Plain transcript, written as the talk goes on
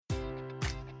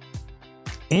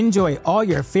Enjoy all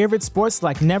your favorite sports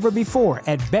like never before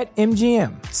at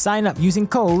BetMGM. Sign up using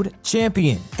code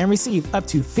CHAMPION and receive up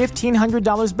to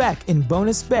 $1,500 back in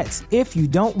bonus bets if you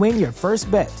don't win your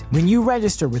first bet. When you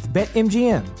register with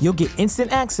BetMGM, you'll get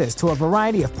instant access to a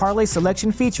variety of parlay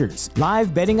selection features,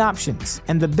 live betting options,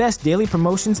 and the best daily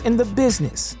promotions in the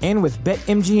business. And with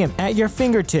BetMGM at your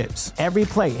fingertips, every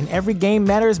play and every game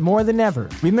matters more than ever.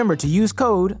 Remember to use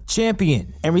code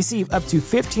CHAMPION and receive up to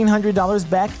 $1,500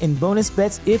 back in bonus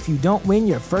bets if you don't win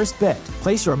your first bet.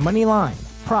 Place your money line,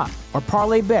 prop, or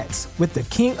parlay bets with the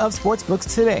king of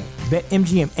sportsbooks today.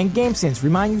 BetMGM and GameSense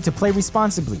remind you to play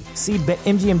responsibly. See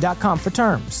BetMGM.com for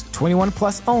terms. 21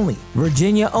 plus only.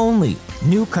 Virginia only.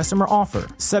 New customer offer.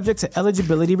 Subject to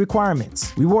eligibility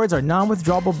requirements. Rewards are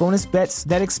non-withdrawable bonus bets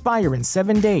that expire in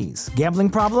 7 days. Gambling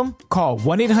problem? Call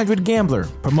 1-800-GAMBLER.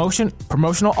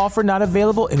 Promotional offer not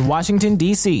available in Washington,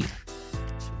 D.C.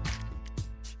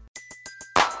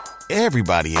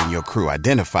 Everybody in your crew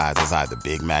identifies as either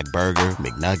Big Mac Burger,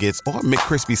 McNuggets, or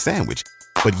McCrispy Sandwich.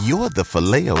 But you're the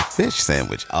Filet-O-Fish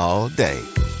Sandwich all day.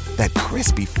 That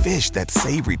crispy fish, that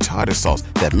savory tartar sauce,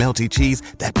 that melty cheese,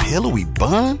 that pillowy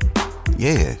bun.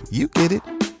 Yeah, you get it.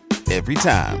 Every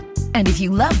time. And if you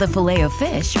love the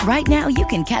Filet-O-Fish, right now you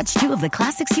can catch two of the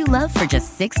classics you love for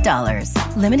just $6.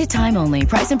 Limited time only.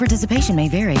 Price and participation may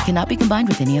vary. Cannot be combined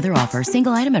with any other offer.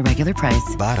 Single item at regular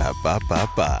price.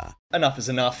 Ba-da-ba-ba-ba. Enough is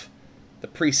enough. The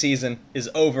preseason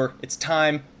is over. It's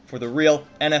time for the real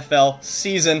NFL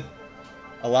season.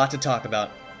 A lot to talk about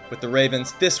with the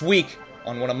Ravens this week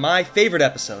on one of my favorite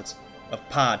episodes of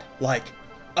Pod Like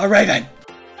a Raven.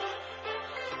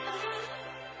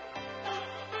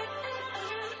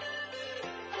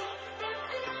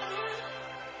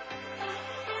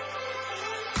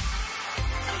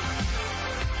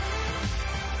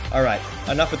 All right,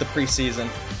 enough with the preseason.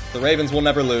 The Ravens will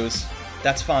never lose.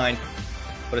 That's fine.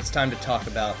 But it's time to talk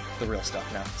about the real stuff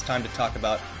now. It's time to talk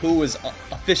about who is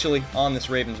officially on this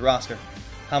Ravens roster.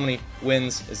 How many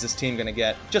wins is this team going to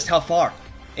get? Just how far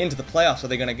into the playoffs are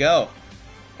they going to go?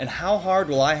 And how hard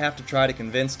will I have to try to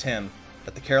convince Tim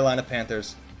that the Carolina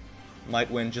Panthers might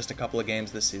win just a couple of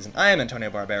games this season? I am Antonio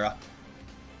Barbera,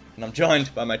 and I'm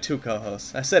joined by my two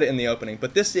co-hosts. I said it in the opening,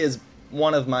 but this is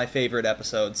one of my favorite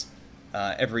episodes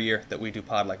every year that we do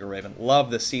Pod Like a Raven.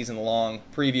 Love the season-long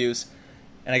previews.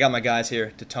 And I got my guys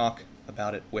here to talk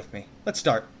about it with me. Let's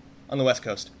start on the West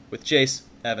Coast with Jace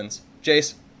Evans.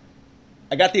 Jace,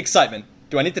 I got the excitement.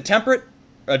 Do I need to temper it,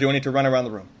 or do I need to run around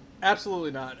the room? Absolutely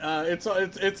not.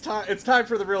 It's time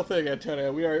for the real thing,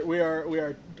 Antonio. We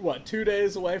are what, 2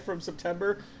 days away from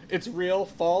September? It's real.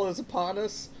 Fall is upon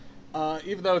us.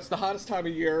 Even though it's the hottest time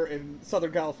of year in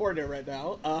Southern California right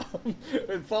now,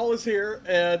 fall is here,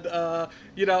 and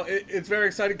it's very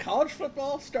exciting. College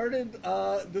football started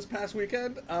this past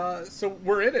weekend, so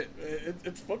we're in it.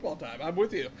 It's football time. I'm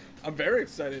with you. I'm very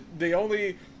excited. The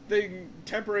only thing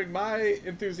tempering my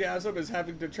enthusiasm is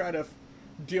having to try to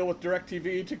deal with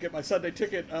DirecTV to get my Sunday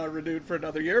ticket renewed for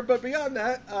another year. But beyond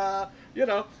that,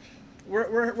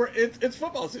 it's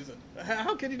football season.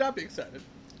 How can you not be excited?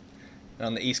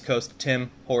 On the East Coast,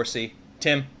 Tim Horsey.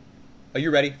 Tim, are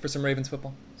you ready for some Ravens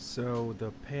football? So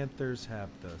the Panthers have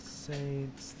the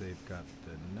Saints. They've got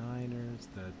the Niners.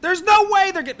 There's no way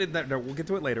they're getting – no, we'll get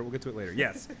to it later.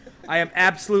 Yes, I am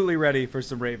absolutely ready for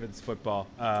some Ravens football.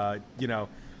 The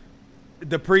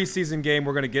preseason game,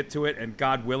 we're going to get to it, and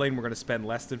God willing, we're going to spend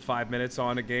less than 5 minutes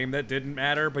on a game that didn't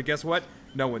matter. But guess what?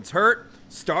 No one's hurt.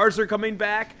 Stars are coming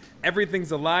back.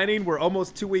 Everything's aligning. We're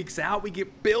almost 2 weeks out. We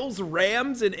get Bills,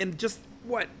 Rams, and just –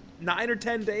 9 or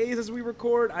 10 days as we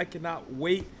record. I cannot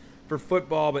wait for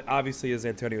football, but obviously, as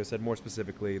Antonio said, more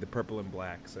specifically, the purple and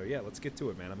black. So yeah, let's get to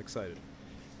it, man. I'm excited.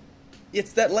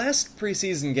 It's that last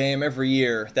preseason game every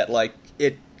year that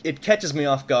it catches me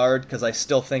off guard because I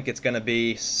still think it's going to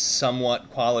be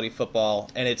somewhat quality football,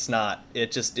 and it's not.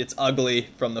 It's ugly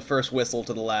from the first whistle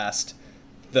to the last.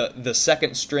 The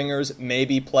second stringers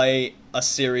maybe play a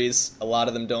series. A lot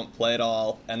of them don't play at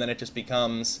all, and then it just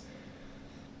becomes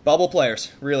bubble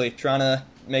players, really, trying to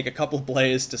make a couple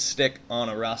plays to stick on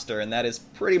a roster, and that is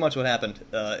pretty much what happened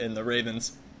in the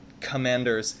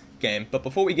Ravens-Commanders game. But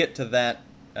before we get to that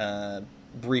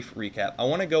brief recap, I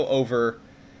want to go over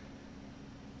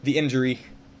the injury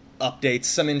updates,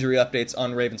 some injury updates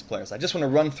on Ravens players. I just want to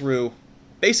run through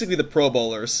basically the Pro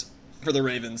Bowlers for the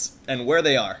Ravens and where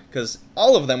they are, because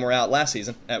all of them were out last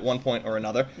season at one point or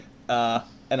another,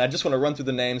 and I just want to run through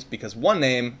the names because one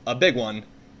name, a big one,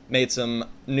 made some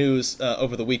news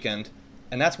over the weekend,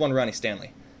 and that's one Ronnie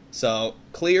Stanley. So,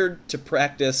 cleared to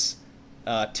practice.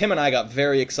 Tim and I got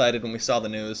very excited when we saw the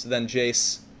news. Then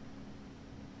Jace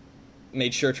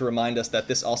made sure to remind us that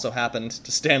this also happened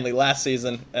to Stanley last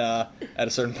season at a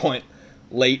certain point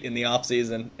late in the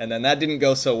offseason, and then that didn't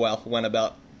go so well, went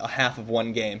about a half of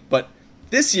one game. But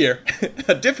this year,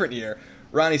 a different year,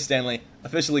 Ronnie Stanley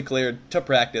officially cleared to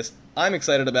practice. I'm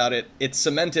excited about it. It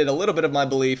cemented a little bit of my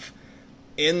belief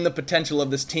in the potential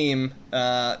of this team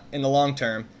in the long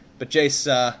term. But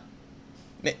Jace,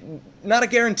 not a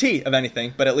guarantee of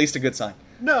anything, but at least a good sign.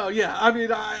 No, yeah, I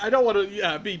mean, I don't want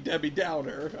to be Debbie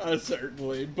Downer,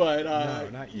 certainly, but No,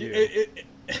 not you.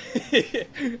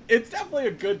 It's definitely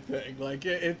a good thing. Like,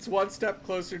 it's one step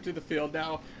closer to the field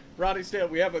now. Ronnie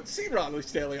Stanley, we haven't seen Ronnie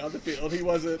Stanley on the field. He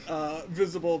wasn't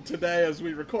visible today as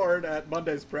we record at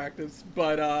Monday's practice,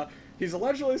 but he's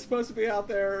allegedly supposed to be out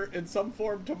there in some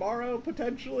form tomorrow,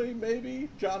 potentially, maybe.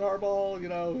 John Harbaugh,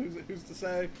 who's to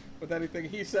say with anything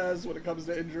he says when it comes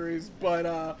to injuries, but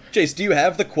Jace, do you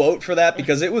have the quote for that?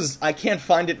 Because I can't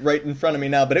find it right in front of me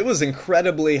now, but it was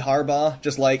incredibly Harbaugh,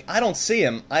 just like, I don't see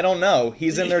him, I don't know,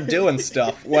 he's in there doing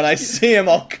stuff. When I see him,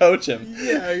 I'll coach him.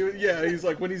 Yeah, he's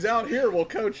like, when he's out here, we'll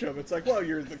coach him. It's like, well,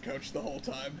 you're the coach the whole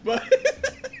time, but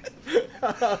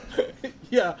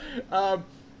yeah.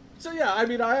 So yeah, I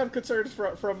mean, I have concerns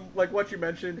from like what you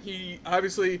mentioned. He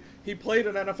played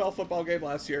an NFL football game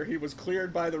last year. He was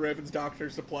cleared by the Ravens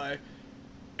doctors to play,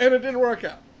 and it didn't work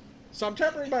out. So I'm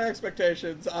tempering my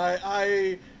expectations.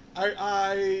 I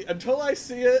until I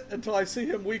see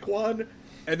him week 1,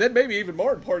 and then maybe even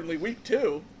more importantly, week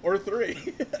 2 or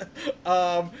 3.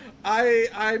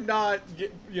 I'm not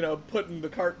putting the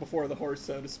cart before the horse,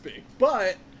 so to speak,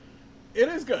 but. It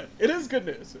is good. It is good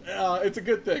news. It's a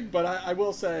good thing. But I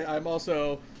will say I'm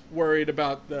also worried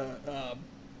about the,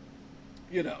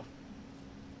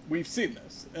 we've seen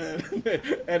this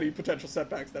and any potential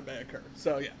setbacks that may occur.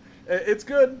 So, yeah, it's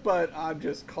good, but I'm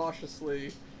just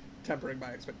cautiously tempering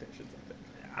my expectations,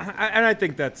 I think. And I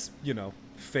think that's,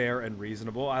 fair and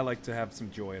reasonable. I like to have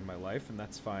some joy in my life, and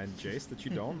that's fine, Jace, that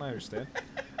you don't. I understand.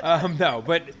 No,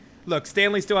 but... Look,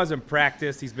 Stanley still hasn't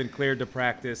practiced. He's been cleared to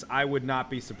practice. I would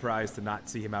not be surprised to not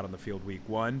see him out on the field week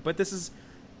 1. But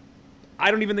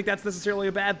I don't even think that's necessarily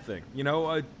a bad thing.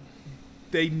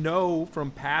 They know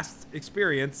from past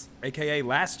experience, a.k.a.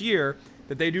 last year,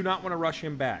 that they do not want to rush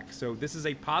him back. So this is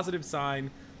a positive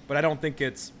sign, but I don't think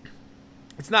it's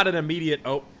not an immediate,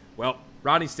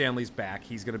 Ronnie Stanley's back.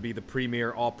 He's going to be the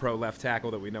premier all-pro left tackle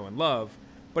that we know and love.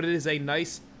 But it is a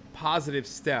nice positive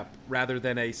step rather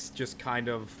than a just kind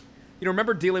of...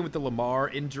 remember dealing with the Lamar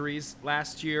injuries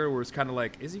last year where it's kind of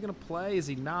like, is he going to play? Is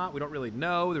he not? We don't really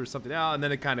know. There was something else. And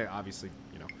then it kind of obviously,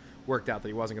 worked out that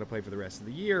he wasn't going to play for the rest of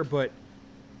the year. But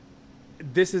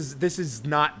this is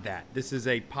not that. This is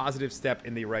a positive step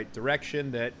in the right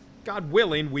direction that, God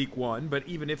willing, week 1. But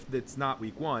even if it's not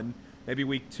week 1, maybe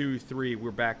week 2, 3,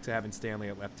 we're back to having Stanley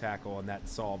at left tackle. And that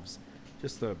solves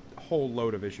just a whole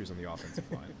load of issues on the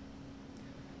offensive line.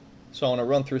 So I want to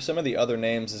run through some of the other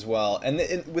names as well.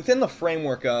 And within the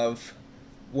framework of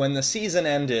when the season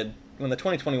ended, when the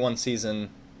 2021 season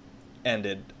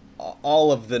ended,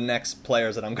 all of the next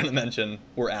players that I'm going to mention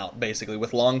were out, basically,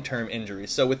 with long-term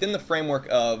injuries. So within the framework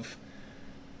of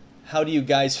how do you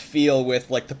guys feel with,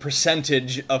 like, the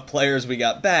percentage of players we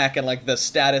got back and, like, the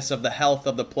status of the health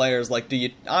of the players? Like,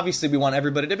 obviously we want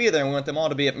everybody to be there and we want them all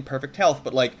to be in perfect health,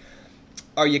 but, like,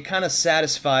 are you kind of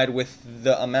satisfied with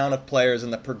the amount of players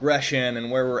and the progression and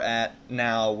where we're at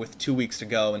now with 2 weeks to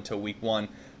go until week 1?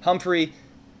 Humphrey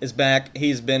is back.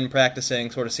 He's been practicing.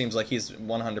 Sort of seems like he's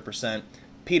 100%.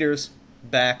 Peters,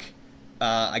 back.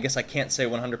 I guess I can't say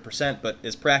 100%, but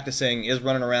is practicing, is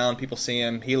running around. People see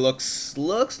him. He looks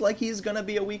like he's going to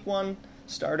be a week 1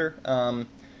 starter.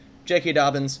 J.K.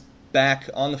 Dobbins, back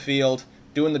on the field,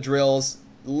 doing the drills.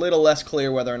 Little less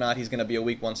clear whether or not he's going to be a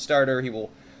week 1 starter.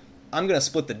 I'm going to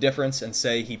split the difference and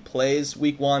say he plays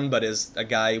week 1, but is a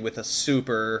guy with a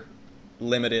super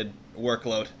limited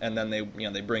workload, and then they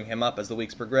bring him up as the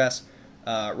weeks progress.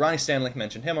 Ronnie Stanley,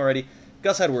 mentioned him already.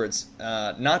 Gus Edwards,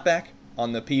 not back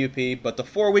on the PUP, but the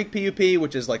 4-week PUP,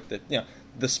 which is like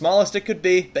the smallest it could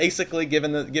be, basically,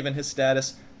 given his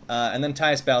status. And then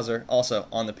Tyus Bowser, also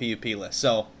on the PUP list.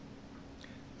 So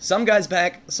some guys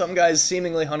back, some guys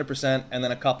seemingly 100%, and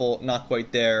then a couple not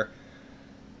quite there.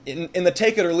 In the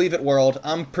take it or leave it world,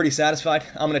 I'm pretty satisfied.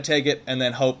 I'm going to take it and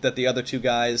then hope that the other 2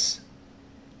 guys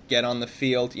get on the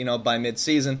field, by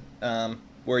mid-season.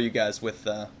 Where are you guys with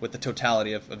the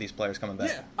totality of these players coming back?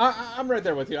 Yeah, I'm right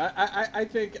there with you. I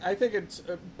think it's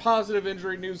positive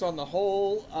injury news on the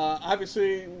whole.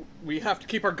 Obviously, we have to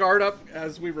keep our guard up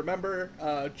as we remember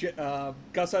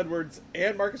Gus Edwards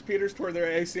and Marcus Peters tore their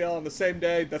ACL on the same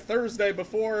day, the Thursday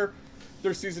before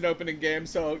their season opening game.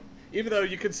 So even though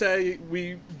you could say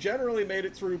we generally made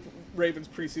it through Ravens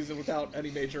preseason without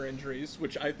any major injuries,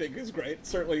 which I think is great.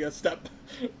 Certainly a step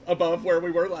above where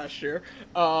we were last year.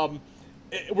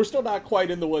 We're still not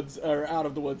quite in the woods or out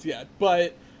of the woods yet,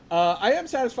 but I am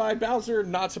satisfied. Bowser,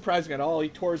 not surprising at all. He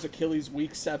tore his Achilles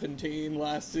week 17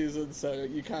 last season, so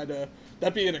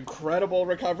that'd be an incredible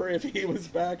recovery if he was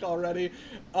back already.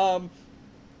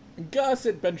 Gus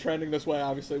had been trending this way,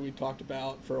 obviously, we talked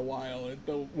about for a while.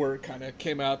 The word kind of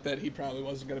came out that he probably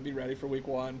wasn't going to be ready for week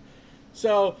 1.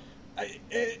 So,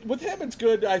 with him, it's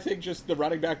good, I think, just the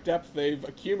running back depth they've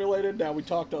accumulated. Now, we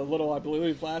talked a little, I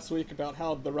believe, last week about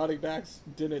how the running backs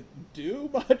didn't do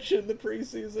much in the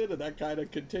preseason, and that kind of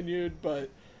continued, but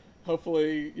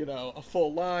hopefully, a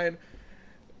full line.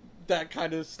 That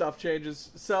kind of stuff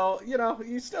changes. So,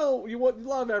 you would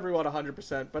love everyone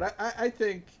 100%, but I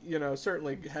think,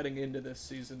 certainly heading into this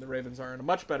season, the Ravens are in a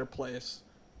much better place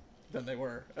than they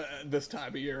were this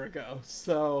time a year ago.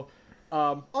 So,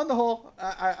 on the whole,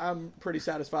 I'm pretty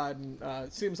satisfied, and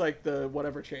it seems like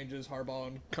whatever changes Harbaugh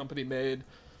and company made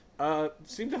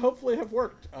seem to hopefully have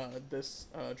worked this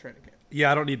training camp.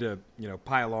 Yeah, I don't need to,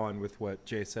 pile on with what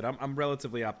Jay said. I'm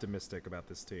relatively optimistic about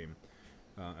this team.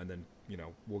 And then,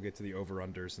 we'll get to the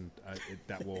over-unders, and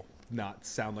that will not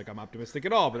sound like I'm optimistic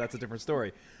at all, but that's a different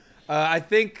story. I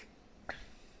think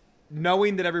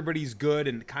knowing that everybody's good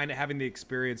and kind of having the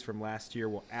experience from last year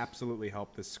will absolutely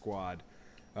help this squad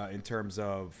in terms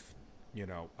of,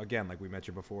 again, like we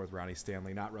mentioned before with Ronnie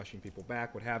Stanley, not rushing people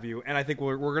back, what have you. And I think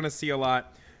we're going to see a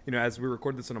lot, as we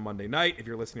record this on a Monday night. If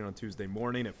you're listening on Tuesday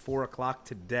morning at 4 o'clock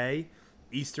today,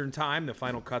 Eastern time, the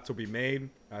final cuts will be made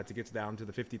to get down to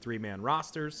the 53-man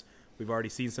rosters. We've already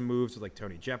seen some moves with like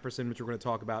Tony Jefferson, which we're going to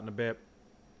talk about in a bit.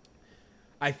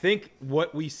 I think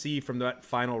what we see from that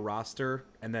final roster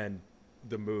and then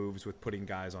the moves with putting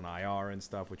guys on IR and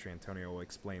stuff, which Antonio will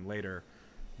explain later,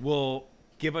 will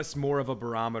give us more of a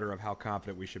barometer of how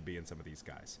confident we should be in some of these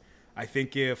guys. I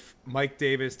think if Mike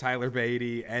Davis, Tyler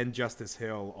Beatty, and Justice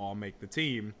Hill all make the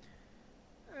team,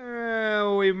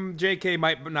 JK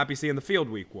might not be seeing the field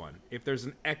week 1. If there's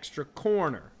an extra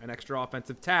corner, an extra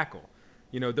offensive tackle,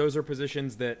 those are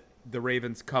positions that the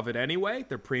Ravens covet anyway.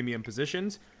 They're premium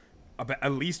positions.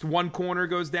 At least one corner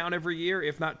goes down every year,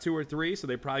 if not 2 or 3, so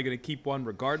they're probably going to keep one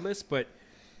regardless. But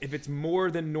if it's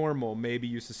more than normal, maybe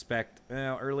you suspect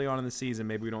early on in the season,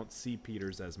 maybe we don't see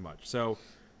Peters as much. So,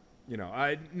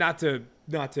 not to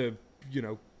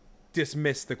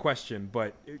dismiss the question,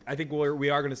 but I think we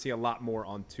are going to see a lot more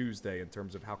on Tuesday in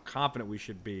terms of how confident we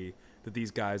should be that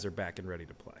these guys are back and ready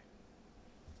to play.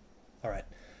 All right.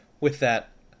 With that,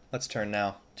 let's turn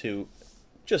now to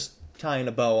just tying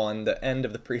a bow on the end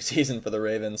of the preseason for the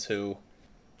Ravens, who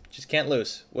just can't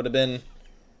lose. Would have been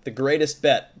the greatest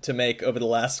bet to make over the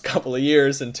last couple of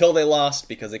years until they lost,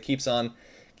 because it keeps on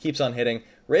hitting.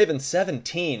 Ravens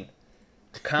 17,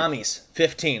 Commies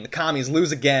 15. The Commies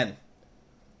lose again.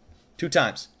 2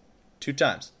 times.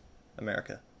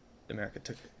 America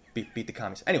beat the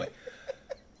Commies. Anyway,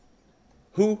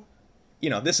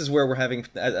 this is where we're having,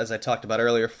 as I talked about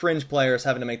earlier, fringe players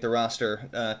having to make the roster.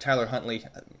 Tyler Huntley,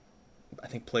 I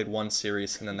think, played 1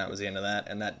 series, and then that was the end of that,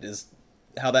 and that is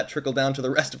how that trickled down to the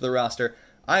rest of the roster.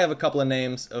 I have a couple of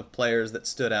names of players that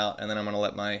stood out, and then I'm going to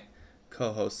let my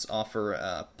co-hosts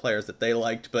offer players that they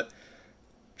liked, but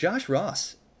Josh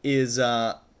Ross was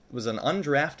an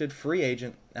undrafted free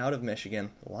agent out of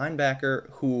Michigan, linebacker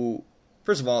who,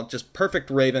 first of all, just perfect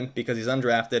Raven because he's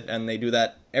undrafted, and they do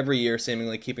that every year,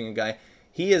 seemingly keeping a guy.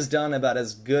 He has done about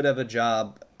as good of a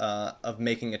job of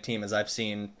making a team as I've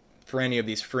seen for any of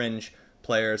these fringe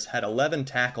players. Had 11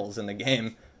 tackles in the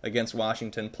game against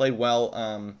Washington, played well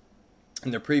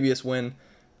in their previous win.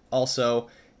 Also,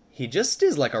 he just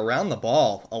is like around the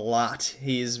ball a lot.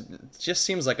 Just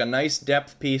seems like a nice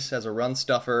depth piece as a run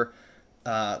stuffer.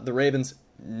 The Ravens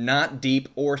not deep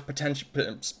or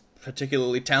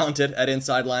particularly talented at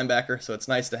inside linebacker, so it's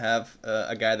nice to have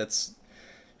a guy that's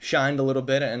shined a little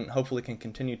bit and hopefully can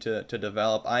continue to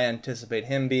develop. I anticipate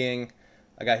him being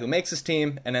a guy who makes his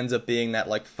team and ends up being that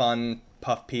like fun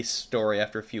puff piece story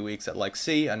after a few weeks that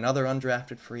see, another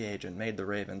undrafted free agent made the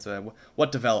Ravens.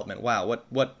 What development. Wow,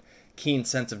 what keen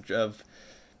sense of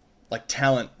like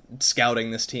talent scouting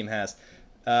this team has.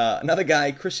 Another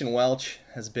guy, Christian Welch,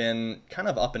 has been kind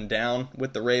of up and down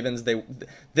with the Ravens.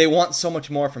 They want so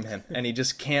much more from him, and he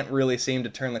just can't really seem to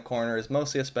turn the corner. He's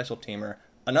mostly a special teamer.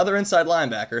 Another inside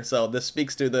linebacker, so this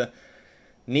speaks to the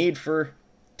need for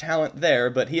talent there,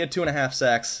 but he had 2.5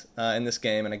 sacks in this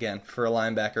game, and again, for a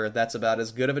linebacker, that's about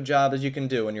as good of a job as you can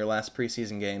do in your last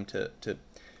preseason game to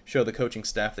show the coaching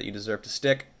staff that you deserve to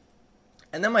stick.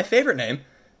 And then my favorite name,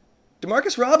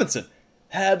 Demarcus Robinson,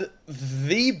 had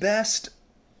the best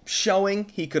showing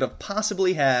he could have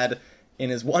possibly had in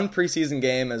his one preseason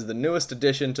game as the newest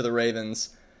addition to the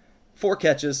Ravens. 4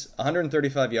 catches,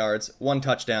 135 yards, 1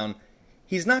 touchdown.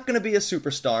 He's not going to be a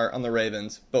superstar on the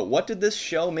Ravens, but what did this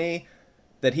show me?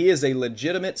 That he is a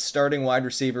legitimate starting wide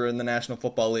receiver in the National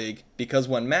Football League, because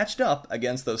when matched up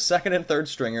against those second and third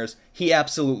stringers, he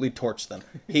absolutely torched them.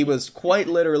 He was quite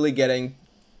literally getting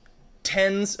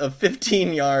tens of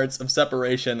 15 yards of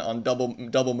separation on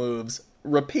double moves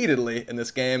repeatedly in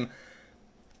this game.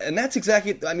 And that's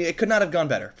exactly, I mean, it could not have gone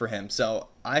better for him. So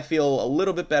I feel a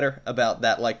little bit better about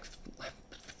that, like,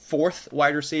 third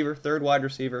wide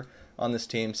receiver on this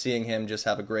team, seeing him just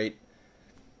have a great,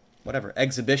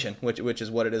 exhibition, which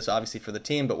is what it is obviously for the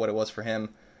team, but what it was for him.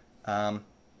 And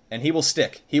he will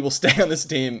stick. He will stay on this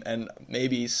team and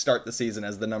maybe start the season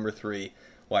as the number 3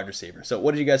 wide receiver. So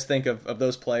what did you guys think of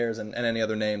those players and any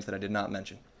other names that I did not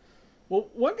mention? Well,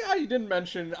 one guy you didn't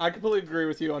mention, I completely agree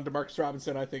with you on Demarcus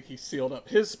Robinson. I think he sealed up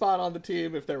his spot on the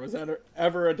team if there was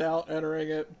ever a doubt entering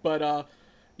it. But,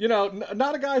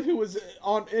 not a guy who was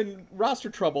in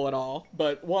roster trouble at all,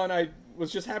 but one I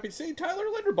was just happy to see. Tyler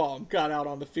Linderbaum got out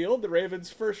on the field, the Ravens'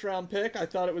 first-round pick. I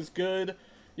thought it was good.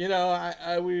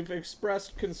 We've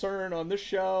expressed concern on this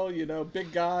show,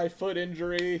 big guy, foot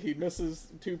injury, he misses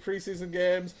 2 preseason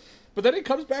games. But then he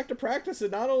comes back to practice,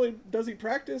 and not only does he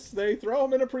practice, they throw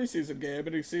him in a preseason game,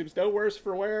 and he seems no worse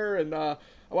for wear. And I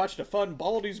watched a fun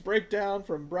Baldy's breakdown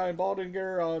from Brian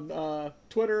Baldinger on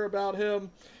Twitter about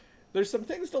him. There's some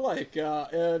things to like,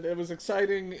 and it was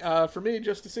exciting for me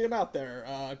just to see him out there,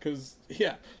 because,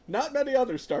 not many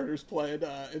other starters played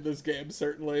in this game,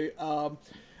 certainly.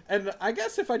 And I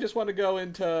guess if I just want to go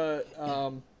into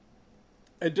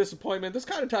a disappointment, this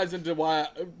kind of ties into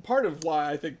part of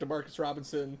why I think Demarcus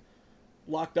Robinson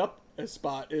locked up a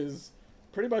spot is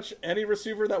pretty much any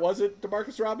receiver that wasn't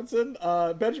Demarcus Robinson.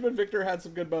 Benjamin Victor had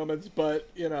some good moments,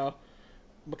 but,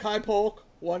 Mekhi Polk,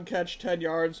 1 catch, 10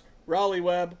 yards. Raleigh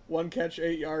Webb, 1 catch,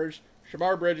 8 yards.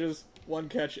 Shamar Bridges, 1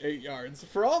 catch, 8 yards.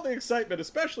 For all the excitement,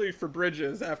 especially for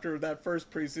Bridges after that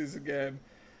first preseason game,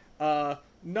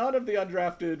 none of the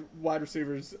undrafted wide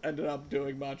receivers ended up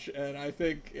doing much, and I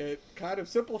think it kind of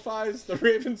simplifies the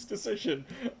Ravens' decision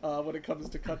when it comes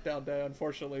to cut-down day,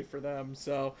 unfortunately for them.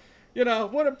 So, would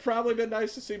have probably been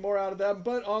nice to see more out of them,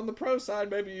 but on the pro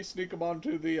side, maybe you sneak them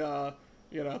onto the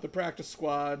the practice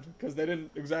squad, because they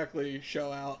didn't exactly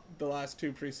show out the last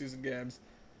 2 preseason games.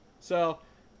 So,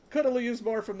 could have used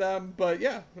more from them, but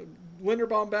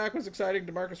Linderbaum back was exciting.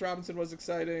 Demarcus Robinson was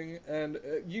exciting, and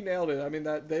you nailed it. I mean,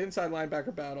 the inside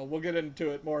linebacker battle, we'll get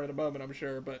into it more in a moment, I'm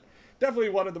sure, but definitely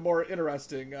one of the more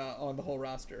interesting on the whole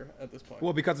roster at this point.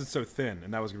 Well, because it's so thin,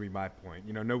 and that was going to be my point.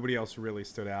 Nobody else really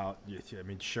stood out. I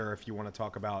mean, sure, if you want to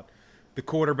talk about the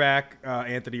quarterback,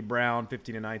 Anthony Brown,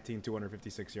 15-19,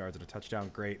 256 yards and a touchdown.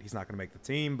 Great. He's not going to make the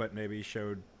team, but maybe he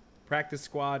showed practice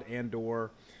squad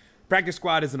practice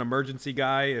squad is an emergency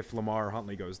guy if Lamar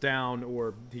Huntley goes down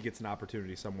or he gets an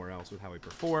opportunity somewhere else with how he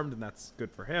performed, and that's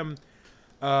good for him.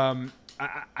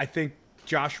 I think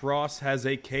Josh Ross has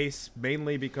a case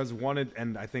mainly because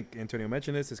and I think Antonio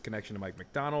mentioned this, his connection to Mike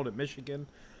McDonald at Michigan,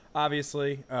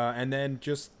 obviously, and then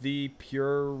just the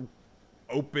pure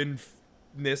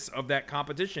openness of that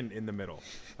competition in the middle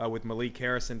with Malik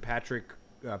Harrison, Patrick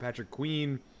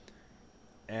Queen,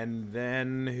 and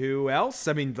then who else?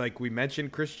 I mean, like we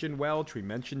mentioned Christian Welch, we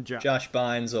mentioned Josh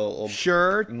Bynes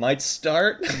sure might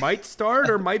start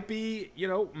or might be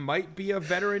a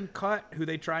veteran cut who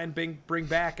they try and bring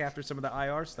back after some of the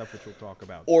IR stuff, which we'll talk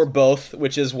about, or both,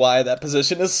 which is why that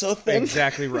position is so thin.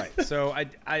 Exactly right. So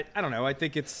I don't know. I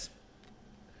think it's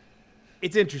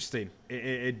interesting,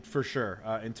 for sure,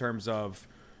 in terms of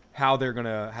how they're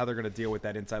gonna deal with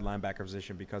that inside linebacker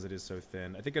position because it is so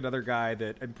thin. I think another guy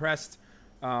that impressed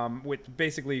with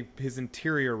basically his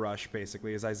interior rush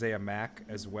basically is Isaiah Mack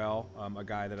as well, a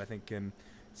guy that I think can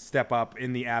step up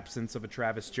in the absence of a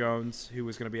Travis Jones who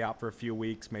was going to be out for a few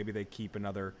weeks. Maybe they keep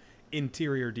another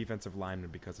interior defensive lineman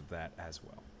because of that as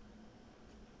well.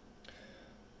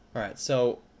 All right,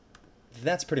 so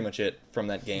that's pretty much it from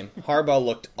that game. Harbaugh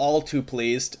looked all too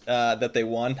pleased that they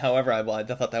won. However, I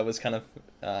thought that was kind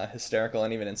of hysterical,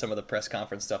 and even in some of the press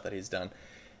conference stuff that he's done.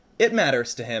 It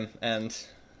matters to him, and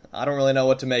I don't really know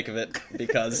what to make of it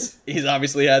because he's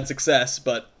obviously had success,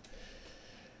 but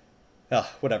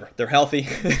whatever. They're healthy.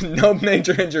 No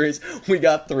major injuries. We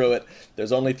got through it.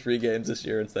 There's only 3 games this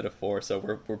year instead of 4,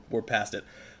 so we're past it.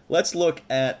 Let's look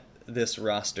at this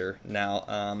roster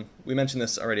now. We mentioned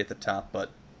this already at the top, but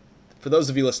for those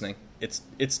of you listening,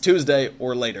 it's Tuesday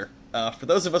or later. For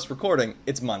those of us recording,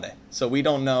 it's Monday, so we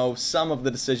don't know some of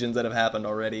the decisions that have happened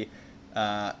already.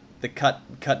 The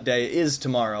cut day is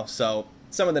tomorrow, so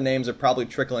some of the names are probably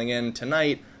trickling in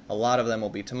tonight. A lot of them will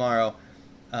be tomorrow.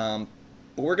 But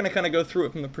we're going to kind of go through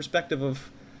it from the perspective of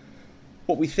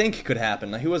what we think could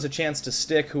happen. Now, who has a chance to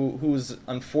stick, who's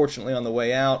unfortunately on the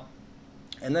way out.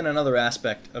 And then another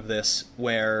aspect of this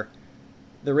where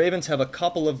the Ravens have a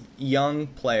couple of young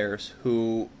players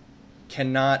who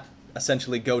cannot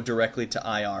essentially go directly to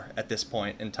IR at this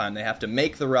point in time. They have to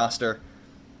make the roster,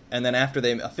 and then after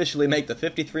they officially make the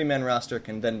 53-man roster,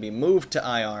 can then be moved to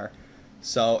IR.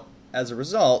 So, as a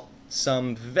result,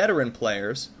 some veteran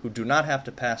players who do not have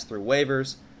to pass through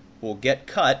waivers will get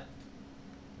cut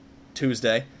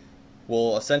Tuesday,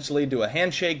 will essentially do a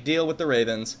handshake deal with the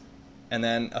Ravens, and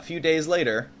then a few days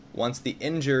later, once the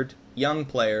injured young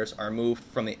players are moved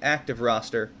from the active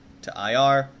roster to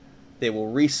IR, they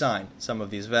will re-sign some of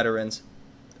these veterans,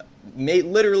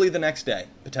 literally the next day,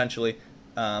 potentially,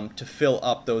 to fill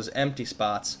up those empty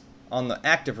spots on the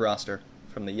active roster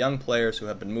from the young players who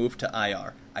have been moved to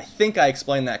IR. I think I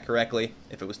explained that correctly.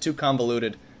 If it was too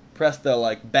convoluted, press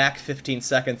the back 15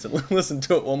 seconds and listen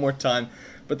to it one more time.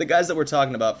 But the guys that we're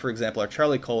talking about, for example, are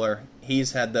Charlie Kolar.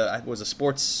 He's had was a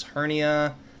sports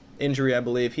hernia injury, I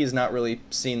believe. He's not really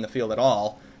seen the field at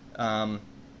all.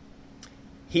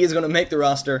 He is going to make the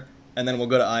roster, and then we'll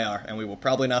go to IR, and we will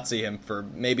probably not see him for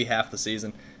maybe half the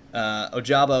season.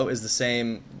 Ojabo is the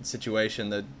same situation.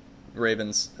 The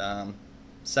Ravens'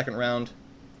 second-round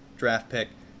draft pick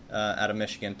out of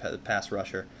Michigan, pass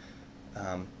rusher.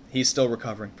 He's still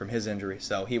recovering from his injury,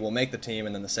 so he will make the team,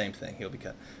 and then the same thing, he'll be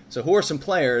cut. So who are some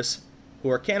players who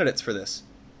are candidates for this?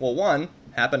 Well, one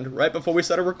happened right before we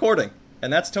started recording,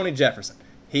 and that's Tony Jefferson.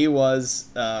 He was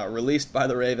released by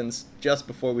the Ravens just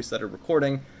before we started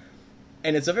recording,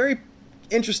 and it's a very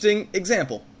interesting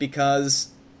example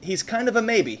because he's kind of a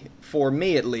maybe, for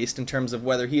me at least, in terms of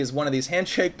whether he is one of these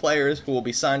handshake players who will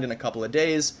be signed in a couple of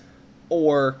days,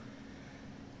 or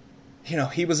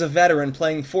he was a veteran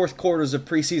playing fourth quarters of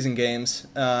preseason games,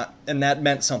 and that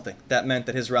meant something. That meant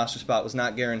that his roster spot was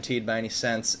not guaranteed by any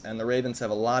sense, and the Ravens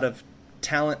have a lot of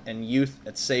talent and youth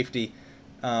at safety.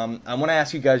 I want to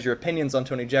ask you guys your opinions on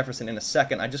Tony Jefferson in a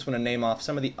second. I just want to name off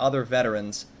some of the other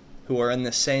veterans who are in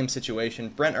this same situation.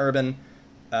 Brent Urban,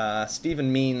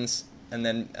 Stephen Means, and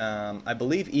then I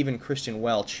believe even Christian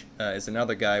Welch is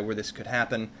another guy where this could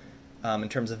happen. In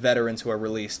terms of veterans who are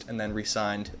released and then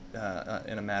re-signed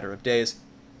in a matter of days.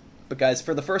 But guys,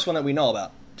 for the first one that we know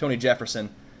about, Tony Jefferson,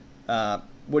 what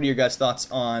are your guys' thoughts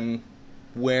on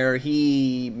where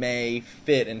he may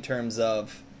fit in terms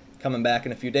of coming back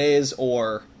in a few days,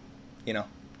 or,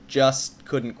 just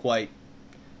couldn't quite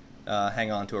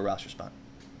hang on to a roster spot?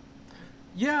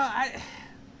 Yeah,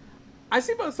 I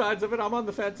see both sides of it. I'm on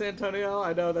the fence, Antonio.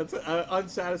 I know that's an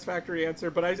unsatisfactory answer,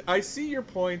 but I see your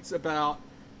points about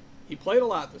he played a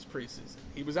lot this preseason.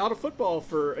 He was out of football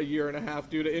for a year and a half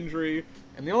due to injury,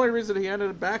 and the only reason he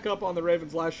ended back up on the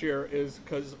Ravens last year is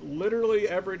because literally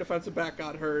every defensive back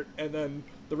got hurt, and then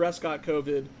the rest got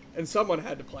COVID, and someone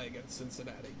had to play against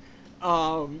Cincinnati.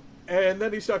 And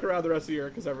then he stuck around the rest of the year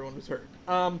because everyone was hurt.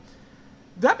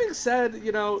 That being said,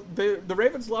 the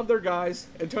Ravens love their guys,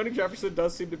 and Tony Jefferson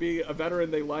does seem to be a veteran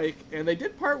they like, and they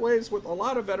did part ways with a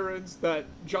lot of veterans that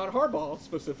John Harbaugh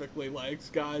specifically likes,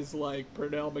 guys like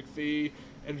Pernell McPhee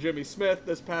and Jimmy Smith.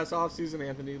 This past offseason,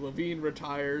 Anthony Levine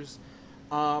retires.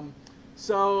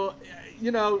 So,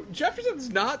 Jefferson's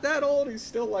not that old. He's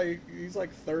still he's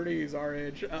 30. He's our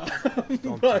age. Don't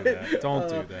do that. Don't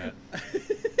do that.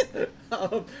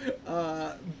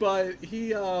 But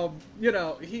he,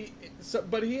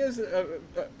 but he has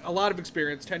a lot of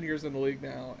experience, 10 years in the league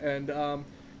now, and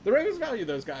the Ravens value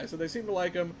those guys, so they seem to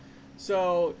like him.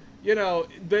 So,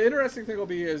 the interesting thing will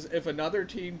be is if another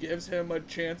team gives him a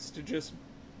chance to just,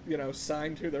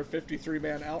 sign to their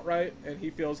 53-man outright, and he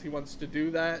feels he wants to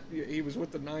do that. He was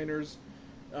with the Niners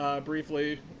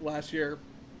briefly last year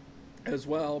as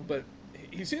well, but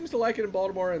he seems to like it in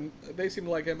Baltimore, and they seem to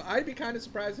like him. I'd be kind of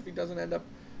surprised if he doesn't end up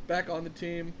back on the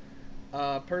team,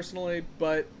 personally.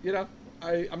 But,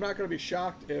 I'm not going to be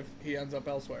shocked if he ends up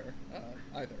elsewhere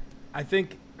either. I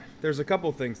think there's a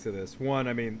couple things to this.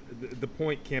 One, the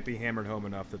point can't be hammered home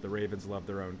enough that the Ravens love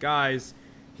their own guys.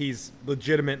 He's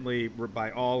legitimately, by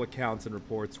all accounts and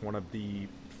reports, one of the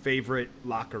favorite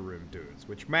locker room dudes,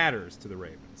 which matters to the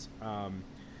Ravens.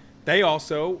 They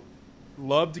also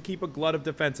love to keep a glut of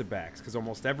defensive backs because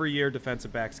almost every year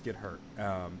defensive backs get hurt.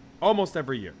 Almost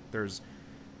every year. There's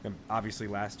obviously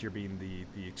last year being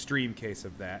the extreme case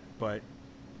of that, but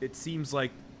it seems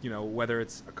like, whether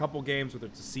it's a couple games, whether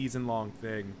it's a season-long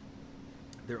thing,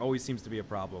 there always seems to be a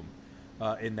problem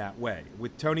in that way.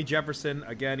 With Tony Jefferson,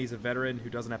 again, he's a veteran who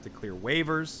doesn't have to clear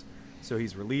waivers, so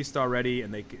he's released already,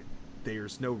 and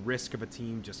there's no risk of a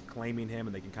team just claiming him,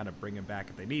 and they can kind of bring him back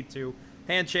if they need to.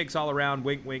 Handshakes all around,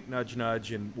 wink, wink, nudge,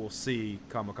 nudge, and we'll see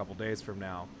come a couple days from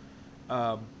now.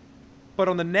 But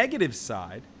on the negative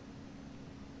side,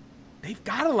 they've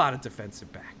got a lot of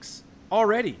defensive backs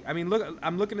already. I mean, look,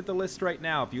 I'm looking at the list right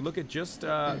now. If you look at just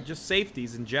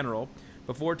safeties in general,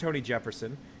 before Tony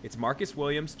Jefferson, it's Marcus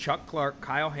Williams, Chuck Clark,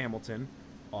 Kyle Hamilton,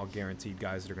 all guaranteed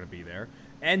guys that are going to be there,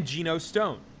 and Geno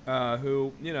Stone,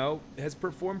 who, has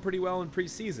performed pretty well in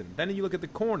preseason. Then you look at the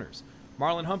corners.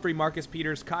 Marlon Humphrey, Marcus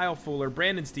Peters, Kyle Fuller,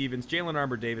 Brandon Stevens, Jalen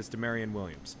Armour-Davis, Demarion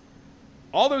Williams.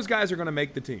 All those guys are going to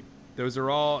make the team. Those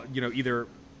are all, either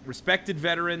respected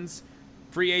veterans,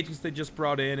 free agents they just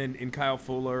brought in Kyle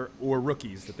Fuller, or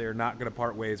rookies that they're not going to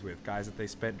part ways with, guys that they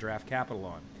spent draft capital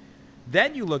on.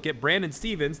 Then you look at Brandon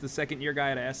Stevens, the second-year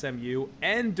guy at SMU,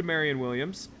 and Demarion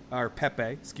Williams, or Pepe,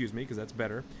 excuse me, because that's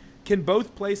better, can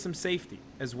both play some safety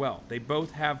as well. They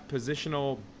both have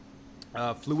positional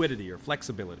fluidity or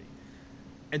flexibility.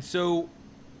 And so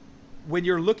when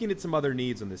you're looking at some other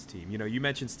needs on this team, you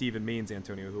mentioned Steven Means,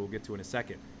 Antonio, who we'll get to in a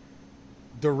second.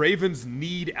 The Ravens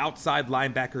need outside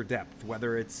linebacker depth,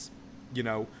 whether it's,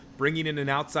 bringing in an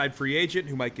outside free agent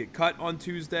who might get cut on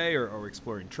Tuesday or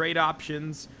exploring trade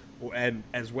options, and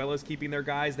as well as keeping their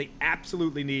guys. They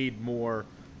absolutely need more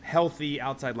healthy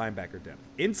outside linebacker depth.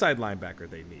 Inside linebacker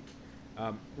they need.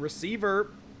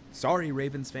 Receiver, sorry,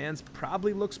 Ravens fans,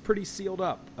 probably looks pretty sealed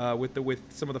up with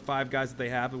some of the five guys that they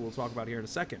have, and we'll talk about here in a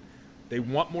second. They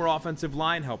want more offensive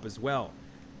line help as well.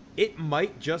 It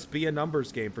might just be a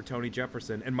numbers game for Tony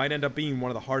Jefferson and might end up being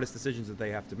one of the hardest decisions that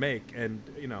they have to make. And,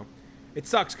 it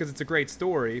sucks because it's a great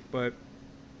story, but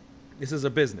this is a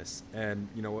business. And,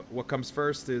 what comes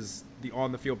first is the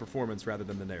on-the-field performance rather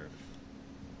than the narrative.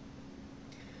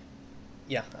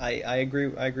 Yeah, I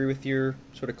agree. I agree with your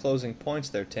sort of closing points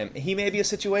there, Tim. He may be a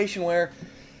situation where,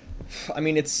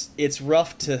 it's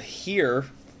rough to hear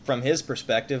from his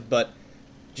perspective, but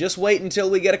just wait until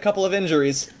we get a couple of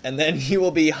injuries, and then you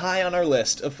will be high on our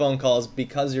list of phone calls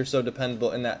because you're so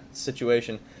dependable in that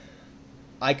situation.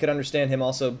 I could understand him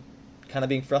also kind of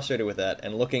being frustrated with that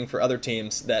and looking for other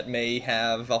teams that may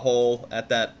have a hole at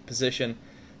that position.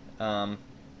 But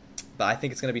I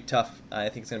think it's going to be tough. I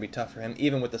think it's going to be tough for him,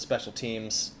 even with the special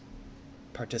teams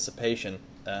participation,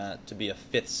 to be a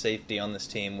fifth safety on this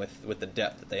team with the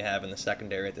depth that they have in the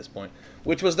secondary at this point,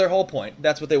 which was their whole point.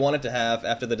 That's what they wanted to have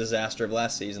after the disaster of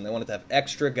last season. They wanted to have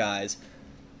extra guys,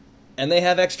 and they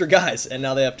have extra guys, and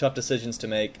now they have tough decisions to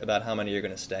make about how many are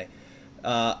going to stay.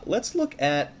 Let's look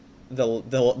at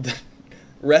the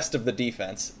rest of the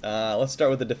defense. Let's start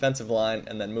with the defensive line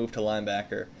and then move to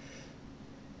linebacker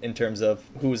in terms of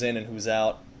who's in and who's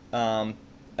out.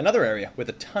 Another area with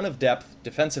a ton of depth,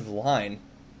 defensive line,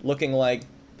 looking like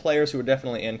players who are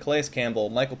definitely in: Calais Campbell,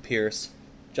 Michael Pierce,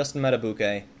 Justin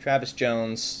Matabuke, Travis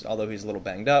Jones, although he's a little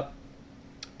banged up,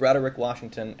 Broderick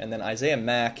Washington, and then Isaiah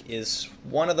Mack is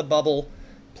one of the bubble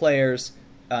players.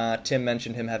 Tim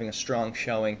mentioned him having a strong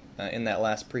showing in that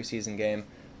last preseason game.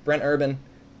 Brent Urban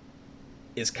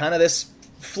is kind of this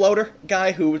floater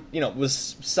guy who,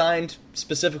 was signed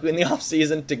specifically in the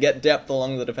offseason to get depth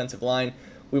along the defensive line.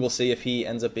 We will see if he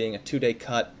ends up being a 2-day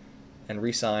cut and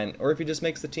re-sign, or if he just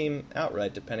makes the team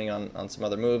outright, depending on some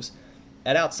other moves.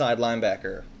 At outside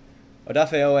linebacker,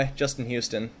 Odafe Owe, Justin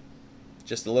Houston,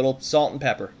 just a little salt and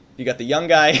pepper. You got the young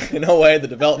guy in Owe, the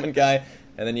development guy,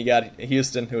 and then you got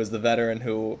Houston, who is the veteran,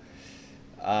 who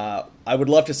I would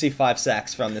love to see 5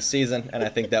 sacks from this season, and I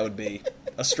think that would be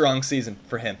a strong season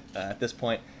for him at this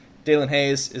point. Dalen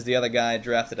Hayes is the other guy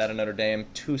drafted out of Notre Dame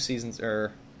 2 seasons,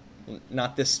 or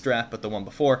not this draft, but the one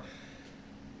before.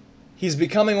 He's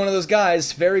becoming one of those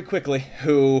guys very quickly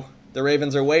who the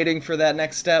Ravens are waiting for that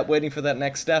next step,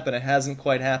 and it hasn't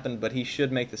quite happened, but he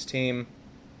should make this team.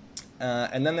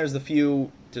 And then there's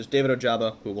David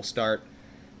Ojabo, who will start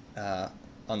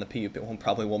on the PUP,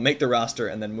 probably will make the roster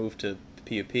and then move to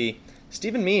PUP.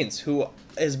 Steven Means, who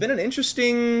has been an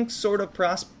interesting sort of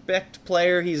prospect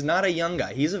player. He's not a young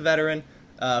guy. He's a veteran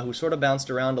who sort of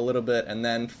bounced around a little bit and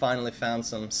then finally found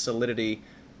some solidity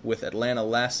with Atlanta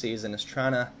last season, is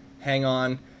trying to hang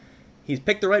on. He's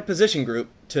picked the right position group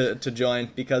to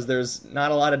join because there's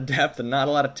not a lot of depth and not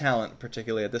a lot of talent,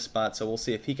 particularly at this spot, so we'll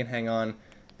see if he can hang on.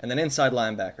 And then inside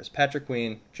linebackers, Patrick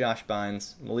Queen, Josh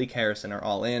Bynes, Malik Harrison are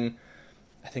all in.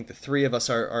 I think the three of us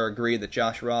are agreed that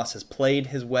Josh Ross has played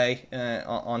his way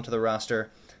onto the roster.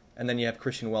 And then you have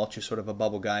Christian Welch, who's sort of a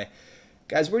bubble guy.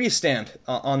 Guys, where do you stand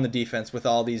on the defense with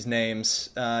all these names?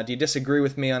 Do you disagree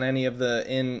with me on any of the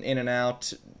in and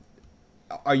out?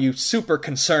 Are you super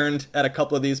concerned at a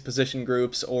couple of these position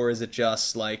groups, or is it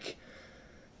just like,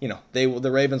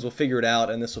 the Ravens will figure it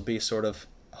out, and this will be sort of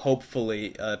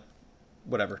hopefully a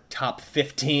whatever, top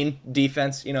 15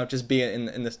 defense, just be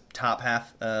in the top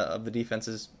half of the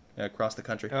defenses across the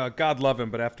country. God love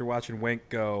him, but after watching Wink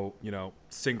go,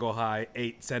 single high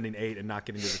 8, sending 8 and not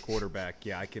getting to the quarterback,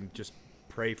 I can just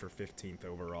pray for 15th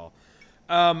overall.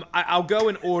 I'll go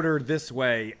in order this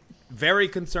way. Very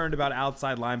concerned about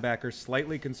outside linebacker,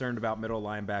 slightly concerned about middle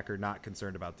linebacker, not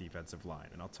concerned about defensive line,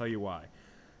 and I'll tell you why.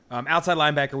 Outside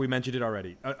linebacker, we mentioned it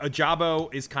already.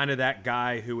 Ajabo is kind of that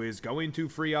guy who is going to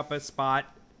free up a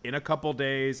spot in a couple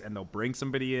days, and they'll bring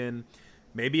somebody in,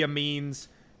 maybe a means.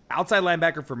 Outside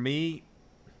linebacker, for me,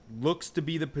 looks to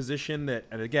be the position that,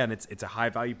 and again, it's a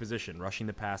high-value position. Rushing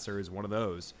the passer is one of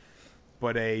those.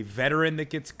 But a veteran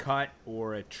that gets cut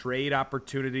or a trade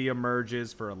opportunity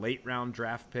emerges for a late-round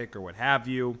draft pick or what have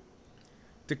you,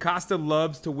 DeCosta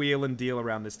loves to wheel and deal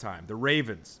around this time. The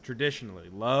Ravens, traditionally,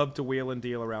 love to wheel and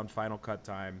deal around final cut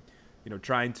time,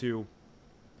 trying to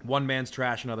one man's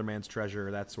trash, another man's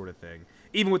treasure, that sort of thing.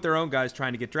 Even with their own guys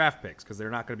trying to get draft picks, because they're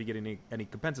not going to be getting any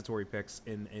compensatory picks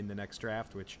in the next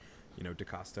draft, which,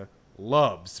 DeCosta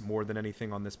loves more than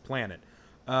anything on this planet.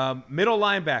 Middle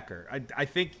linebacker. I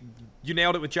think you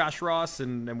nailed it with Josh Ross,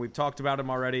 and we've talked about him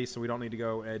already, so we don't need to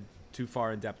go too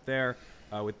far in depth there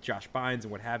with Josh Bynes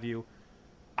and what have you.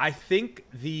 I think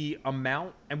the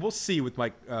amount, and we'll see with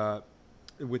Mike,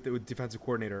 with defensive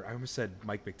coordinator. I almost said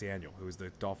Mike McDaniel, who is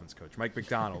the Dolphins coach. Mike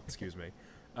McDonald, excuse me.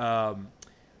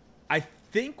 I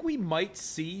think we might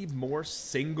see more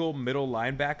single middle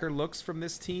linebacker looks from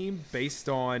this team based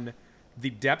on the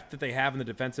depth that they have in the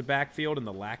defensive backfield and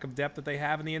the lack of depth that they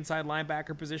have in the inside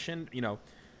linebacker position,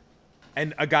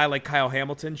 and a guy like Kyle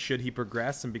Hamilton, should he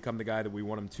progress and become the guy that we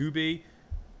want him to be,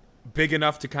 big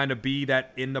enough to kind of be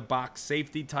that in-the-box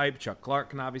safety type. Chuck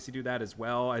Clark can obviously do that as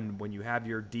well, and when you have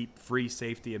your deep free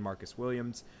safety in Marcus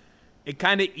Williams, it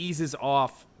kind of eases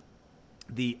off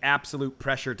the absolute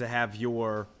pressure to have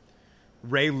your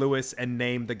Ray Lewis and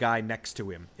name the guy next to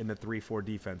him in the 3-4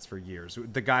 defense for years.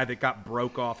 The guy that got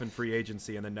broke off in free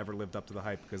agency and then never lived up to the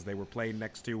hype because they were playing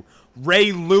next to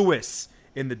Ray Lewis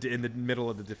in the middle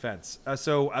of the defense. What's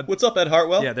up, Ed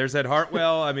Hartwell? Yeah, there's Ed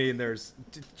Hartwell. I mean,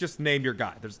 just name your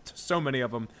guy. There's so many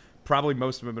of them. Probably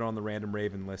most of them have been on the random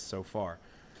Raven list so far.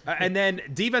 And then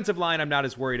defensive line, I'm not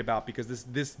as worried about because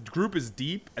this group is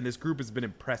deep and this group has been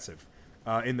impressive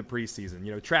in the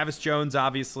preseason. Travis Jones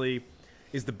obviously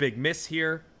is the big miss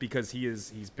here because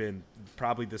he's been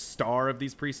probably the star of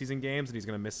these preseason games, and he's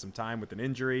going to miss some time with an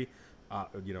injury.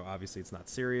 Obviously it's not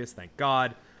serious, thank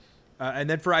God. And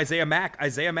then for Isaiah Mack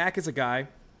is a guy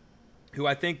who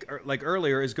I think, like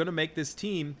earlier, is going to make this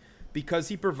team because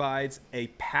he provides a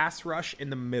pass rush in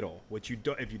the middle, which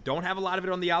if you don't have a lot of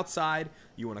it on the outside,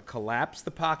 you want to collapse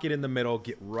the pocket in the middle,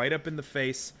 get right up in the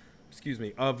face,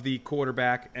 of the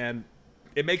quarterback, and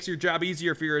it makes your job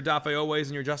easier for your Odafe Owehs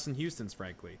and your Justin Houstons,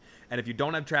 frankly. And if you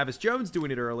don't have Travis Jones doing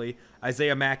it early,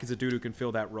 Isaiah Mack is a dude who can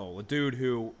fill that role. A dude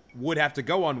who would have to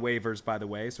go on waivers, by the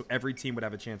way, so every team would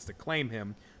have a chance to claim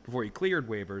him before he cleared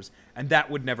waivers, and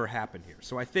that would never happen here.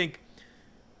 So I think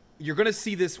you're going to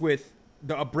see this with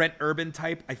a Brent Urban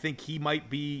type. I think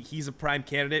he's a prime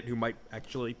candidate who might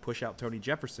actually push out Tony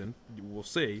Jefferson, we'll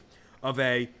see, of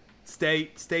a stay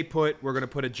put, we're going to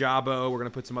put a Jabo, we're going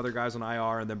to put some other guys on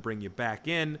IR and then bring you back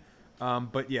in.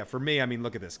 But yeah, for me, I mean,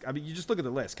 look at this. I mean, you just look at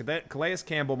the list. Calais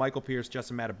Campbell, Michael Pierce,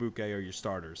 Justin Matabuke are your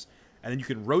starters. And then you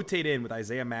can rotate in with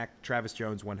Isaiah Mack, Travis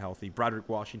Jones when healthy, Broderick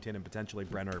Washington, and potentially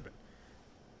Brent Urban.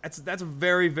 That's a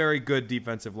very, very good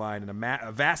defensive line and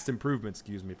a vast improvement,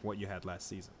 from what you had last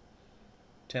season.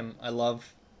 Tim, I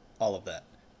love all of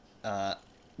that.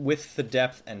 With the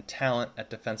depth and talent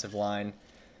at defensive line,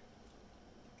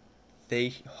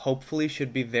 they hopefully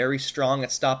should be very strong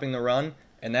at stopping the run,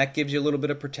 and that gives you a little bit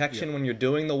of protection when you're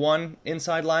doing the one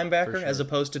inside linebacker as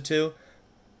opposed to two.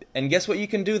 And guess what you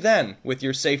can do then with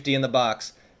your safety in the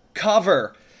box?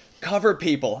 Cover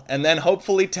people, and then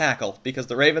hopefully tackle, because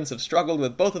the Ravens have struggled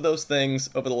with both of those things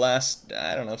over the last,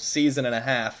 season and a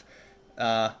half.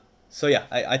 So yeah,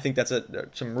 I think that's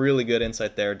some really good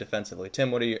insight there defensively.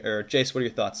 Tim, Jace, what are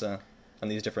your thoughts on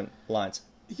these different lines?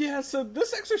 Yeah, so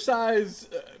this exercise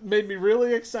made me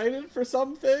really excited for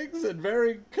some things and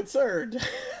very concerned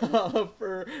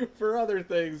for other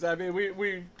things. I mean,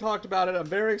 we talked about it. I'm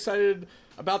very excited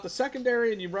about the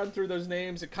secondary, and you run through those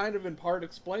names. It kind of in part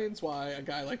explains why a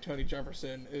guy like Tony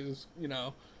Jefferson is,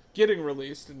 getting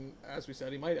released. And as we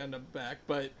said, he might end up back,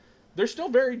 but they're still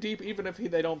very deep even if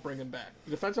they don't bring him back.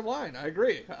 The defensive line, I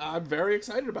agree. I'm very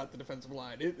excited about the defensive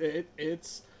line.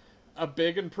 It's a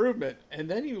big improvement. And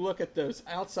then you look at this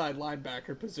outside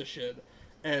linebacker position,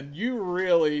 and you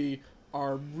really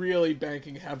are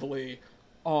banking heavily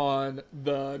on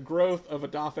the growth of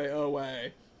Odafe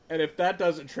Oweh And if that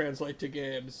doesn't translate to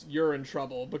games, you're in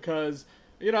trouble because,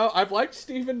 you know, I've liked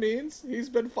Stephen Means. He's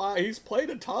been fine. He's played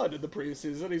a ton in the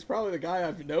preseason. He's probably the guy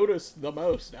I've noticed the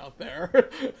most out there.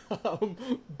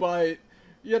 But,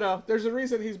 you know, there's a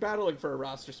reason he's battling for a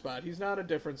roster spot. He's not a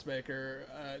difference maker.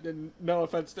 No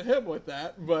offense to him with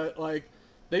that, but, like,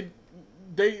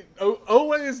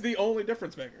 Owe is the only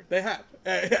difference maker they have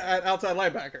at outside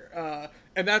linebacker.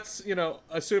 And that's, you know,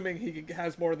 assuming he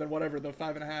has more than whatever the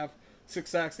 5.5, 6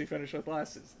 sacks he finished with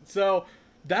last season. So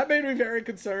that made me very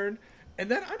concerned. And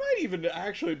then I might even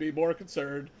actually be more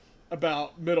concerned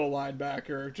about middle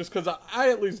linebacker, just because I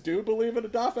at least do believe in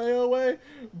Odafe Owe.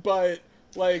 But,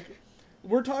 like,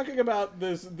 we're talking about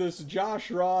this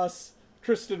Josh Ross,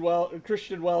 Christian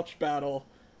Welch battle.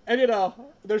 And, you know,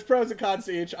 there's pros and cons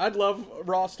to each. I'd love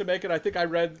Ross to make it. I think I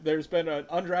read there's been an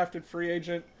undrafted free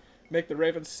agent make the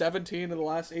Ravens 17 in the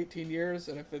last 18 years.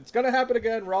 And if it's going to happen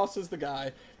again, Ross is the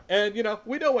guy. And, you know,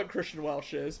 we know what Christian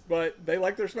Welch is, but they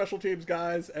like their special teams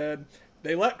guys, and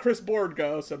they let Chris Board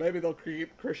go, so maybe they'll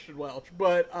keep Christian Welch.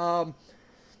 But,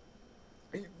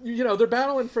 you know, they're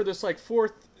battling for this, like,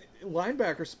 4th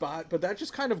linebacker spot, but that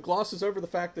just kind of glosses over the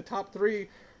fact the top 3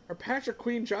 are Patrick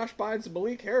Queen, Josh Bynes, and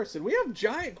Malik Harrison. We have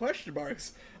giant question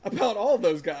marks about all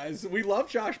those guys. We love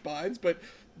Josh Bynes, but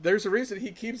there's a reason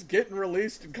he keeps getting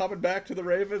released and coming back to the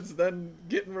Ravens, then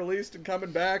getting released and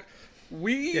coming back.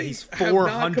 He's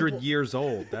 400 years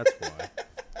old. That's why.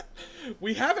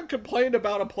 We haven't complained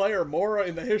about a player more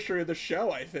in the history of the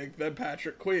show, I think, than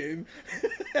Patrick Queen.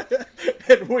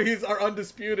 And he's our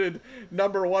undisputed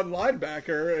number 1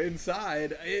 linebacker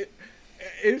inside.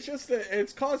 It's just,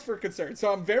 it's cause for concern.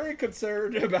 So I'm very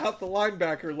concerned about the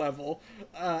linebacker level,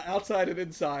 outside and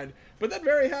inside, but then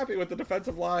very happy with the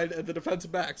defensive line and the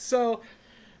defensive backs. So,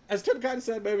 as Tim kind of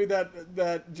said, maybe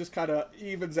that just kind of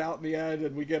evens out in the end,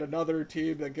 and we get another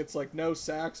team that gets, like, no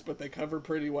sacks, but they cover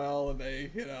pretty well, and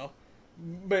they, you know,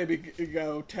 maybe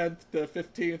go 10th to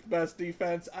 15th best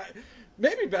defense.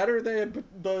 Maybe better.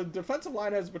 The defensive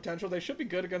line has potential. They should be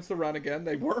good against the run again.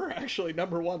 They were actually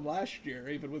number 1 last year,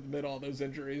 even with all those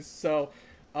injuries. So,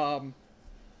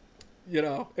 you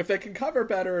know, if they can cover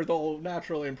better, they'll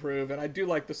naturally improve. And I do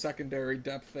like the secondary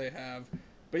depth they have.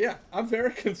 But yeah, I'm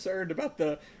very concerned about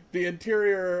the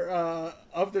interior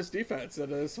of this defense,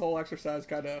 and this whole exercise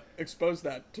kind of exposed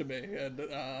that to me. And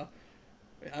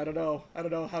I don't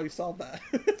know how you solve that.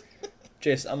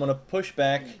 Jace, I'm gonna push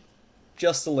back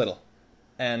just a little.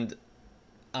 And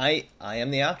I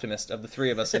am the optimist of the 3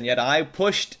 of us, and yet I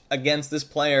pushed against this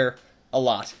player a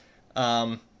lot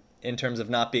in terms of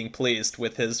not being pleased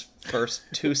with his first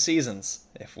 2 seasons,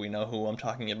 if we know who I'm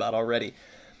talking about already.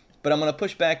 But I'm going to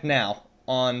push back now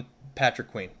on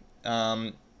Patrick Queen.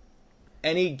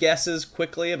 Any guesses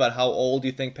quickly about how old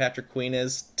you think Patrick Queen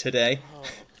is today?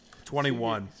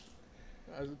 21.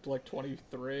 Like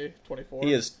 23, 24?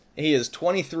 He is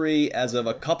 23 as of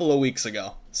a couple of weeks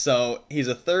ago. So he's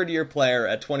a third-year player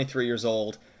at 23 years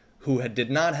old who did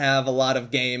not have a lot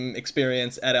of game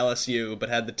experience at LSU, but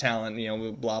had the talent, you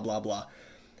know, blah, blah, blah.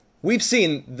 We've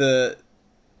seen the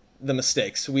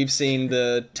mistakes. We've seen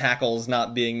the tackles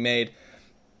not being made.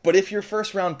 But if your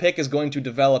first-round pick is going to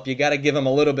develop, you got to give him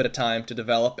a little bit of time to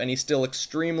develop, and he's still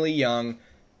extremely young.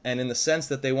 And in the sense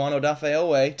that they want Odafe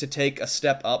Owe to take a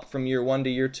step up from year 1 to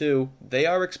year 2, they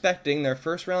are expecting their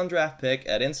first-round draft pick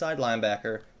at inside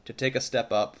linebacker to take a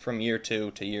step up from year 2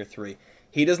 to year 3.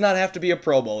 He does not have to be a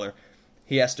Pro Bowler.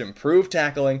 He has to improve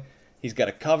tackling. He's got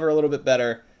to cover a little bit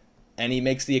better, and he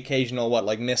makes the occasional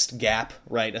missed gap,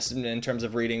 right, in terms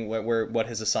of reading what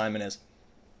his assignment is.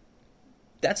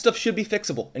 That stuff should be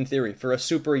fixable in theory for a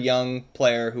super young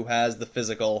player who has the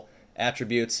physical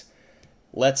attributes.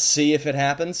 Let's see if it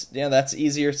happens. Yeah, that's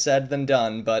easier said than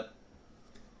done, but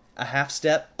a half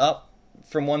step up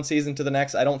from one season to the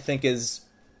next, I don't think is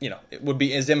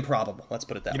improbable. Let's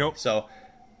put it that way. So,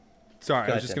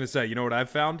 sorry, I was just going to say, you know what I've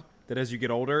found? That as you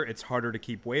get older, it's harder to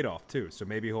keep weight off, too. So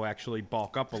maybe he'll actually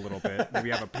bulk up a little bit. Maybe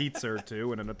have a pizza or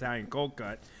 2 and an Italian cold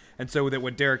cut. And so that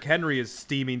when Derrick Henry is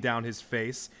steaming down his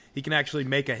face, he can actually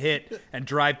make a hit and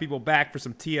drive people back for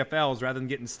some TFLs rather than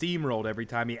getting steamrolled every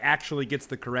time he actually gets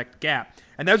the correct gap.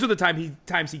 And those are the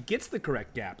times he gets the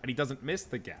correct gap and he doesn't miss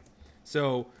the gap.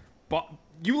 So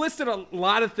you listed a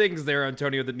lot of things there,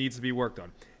 Antonio, that needs to be worked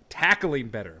on. Tackling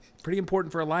better. Pretty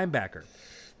important for a linebacker.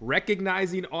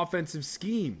 Recognizing offensive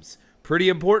schemes. Pretty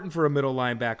important for a middle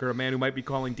linebacker, a man who might be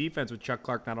calling defense with Chuck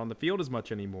Clark not on the field as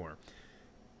much anymore.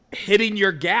 Hitting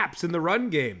your gaps in the run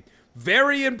game.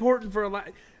 Very important for a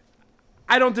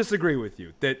I don't disagree with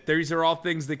you that these are all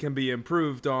things that can be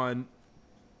improved on,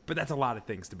 but that's a lot of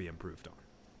things to be improved on.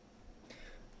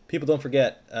 People don't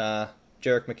forget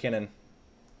Jerick McKinnon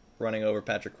running over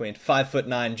Patrick Queen. 5'9"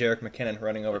 Jerick McKinnon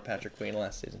running over Patrick Queen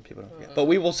last season. People don't forget. But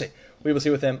we will see. We will see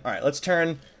with him. All right, let's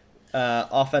turn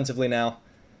offensively now.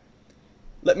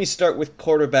 Let me start with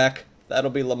quarterback.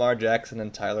 That'll be Lamar Jackson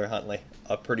and Tyler Huntley.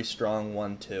 A pretty strong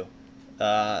 1-2.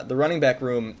 The running back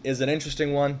room is an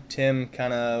interesting one. Tim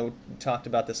kind of talked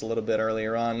about this a little bit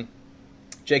earlier on.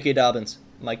 J.K. Dobbins,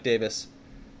 Mike Davis,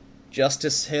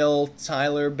 Justice Hill,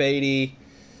 Tyler Beatty,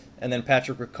 and then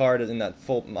Patrick Ricard is in that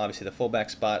obviously the fullback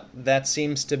spot. That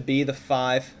seems to be the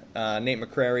 5. Nate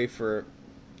McCrary for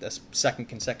the second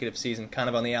consecutive season, kind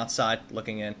of on the outside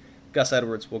looking in. Gus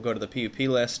Edwards will go to the PUP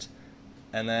list,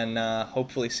 and then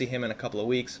hopefully see him in a couple of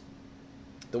weeks.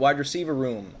 The wide receiver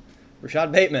room,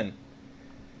 Rashad Bateman.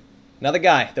 Another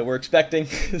guy that we're expecting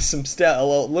a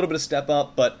little bit of step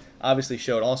up, but obviously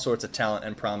showed all sorts of talent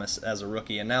and promise as a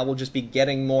rookie. And now we'll just be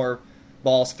getting more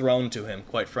balls thrown to him,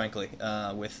 quite frankly,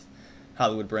 with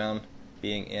Hollywood Brown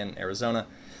being in Arizona.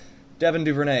 Devin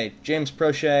Duvernay, James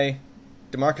Prochet,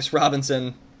 Demarcus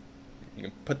Robinson, you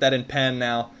can put that in pen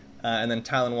now, and then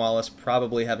Tylan Wallace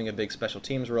probably having a big special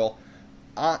teams role.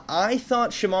 I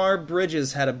thought Shamar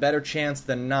Bridges had a better chance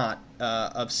than not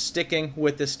of sticking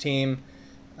with this team.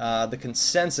 The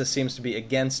consensus seems to be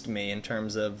against me in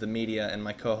terms of the media and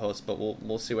my co-host, but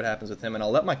we'll see what happens with him, and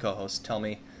I'll let my co-host tell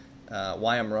me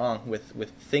why I'm wrong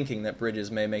with thinking that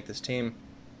Bridges may make this team.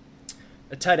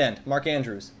 A tight end, Mark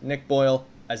Andrews, Nick Boyle,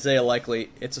 Isaiah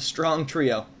Likely. It's a strong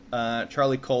trio.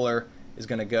 Charlie Kohler is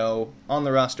going to go on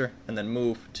the roster and then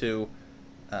move to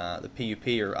the PUP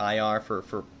or IR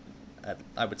for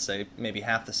I would say maybe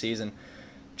half the season.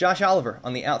 Josh Oliver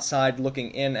on the outside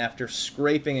looking in after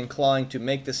scraping and clawing to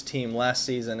make this team last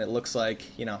season. It looks like,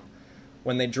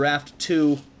 when they draft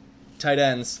 2 tight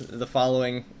ends the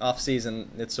following offseason,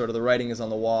 it's sort of the writing is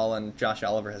on the wall, and Josh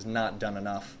Oliver has not done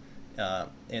enough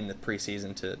in the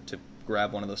preseason to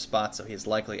grab one of those spots, so he's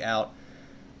likely out.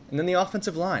 And then the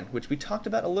offensive line, which we talked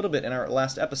about a little bit in our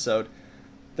last episode.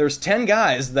 There's 10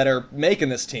 guys that are making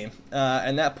this team,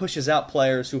 and that pushes out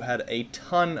players who had a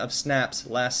ton of snaps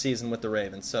last season with the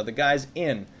Ravens. So the guys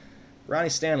in, Ronnie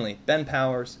Stanley, Ben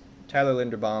Powers, Tyler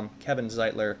Linderbaum, Kevin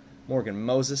Zeitler, Morgan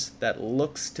Moses, that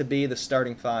looks to be the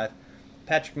starting 5,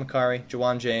 Patrick McCarry,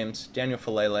 Jawan James, Daniel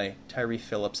Falele, Tyree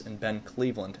Phillips, and Ben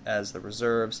Cleveland as the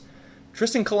reserves.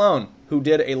 Tristan Colon, who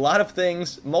did a lot of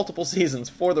things multiple seasons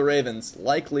for the Ravens,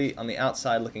 likely on the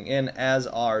outside looking in, as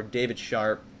are David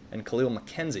Sharp and Khalil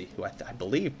McKenzie, who I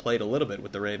believe played a little bit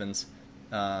with the Ravens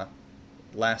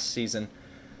last season.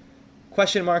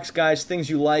 Question marks, guys, things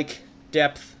you like,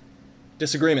 depth,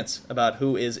 disagreements about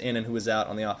who is in and who is out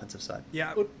on the offensive side.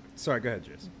 Yeah. Sorry, go ahead,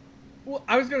 Jason. Well,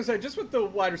 I was going to say, just with the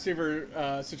wide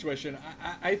receiver situation,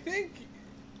 I think,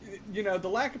 the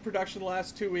lack of production the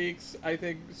last 2 weeks, I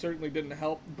think certainly didn't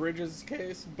help Bridges'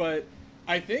 case, but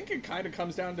I think it kind of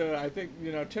comes down to,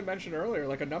 Tim mentioned earlier,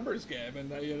 like a numbers game,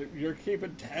 and you're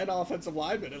keeping 10 offensive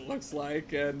linemen, it looks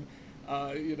like, and,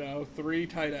 3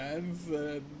 tight ends,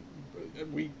 and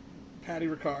Patty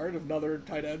Ricard, another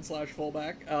tight end /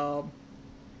 fullback.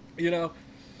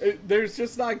 There's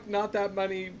just not that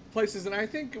many places, and I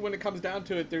think when it comes down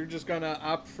to it, they're just going to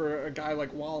opt for a guy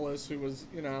like Wallace, who was,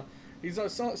 he's a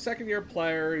second-year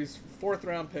player, he's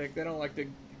 4th-round pick. They don't like to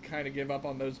kind of give up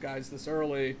on those guys this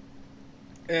early.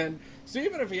 And so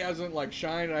even if he hasn't,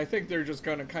 shined, I think they're just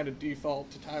going to kind of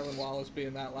default to Tylan Wallace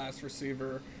being that last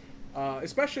receiver,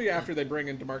 especially after they bring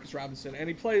in Demarcus Robinson. And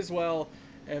he plays well,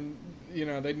 and,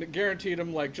 they guaranteed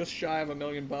him, just shy of $1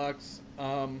 million.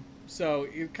 So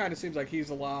it kind of seems like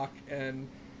he's a lock, and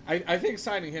I think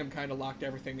signing him kind of locked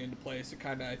everything into place. It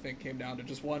kind of, I think, came down to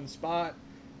just one spot,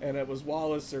 and it was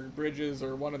Wallace or Bridges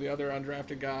or one of the other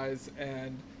undrafted guys,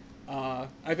 and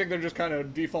I think they're just kind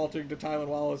of defaulting to Tylan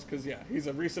Wallace because, he's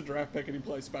a recent draft pick and he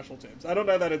plays special teams. I don't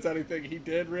know that it's anything he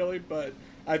did, really, but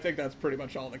I think that's pretty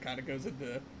much all that kind of goes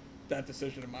into that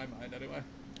decision in my mind, anyway.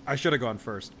 I should have gone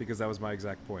first because that was my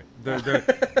exact point.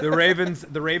 The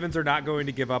Ravens are not going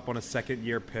to give up on a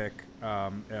second-year pick,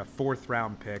 a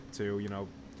 4th-round pick to,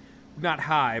 not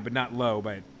high but not low,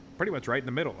 but pretty much right in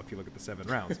the middle if you look at the 7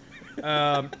 rounds.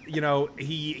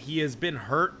 He has been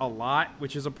hurt a lot,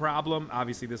 which is a problem.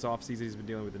 Obviously, this offseason he's been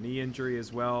dealing with a knee injury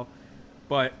as well.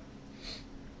 But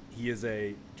he is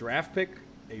a draft pick,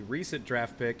 a recent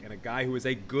draft pick, and a guy who is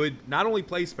a good, not only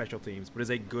plays special teams, but is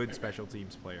a good special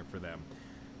teams player for them.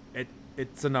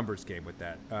 It's a numbers game with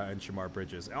that and Shamar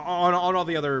Bridges. On all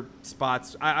the other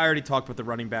spots, I already talked about the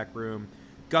running back room.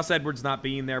 Gus Edwards not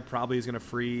being there probably is going to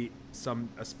free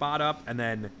a spot up, and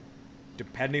then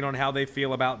depending on how they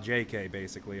feel about JK,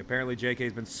 basically. Apparently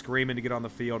JK's been screaming to get on the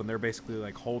field, and they're basically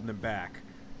holding him back.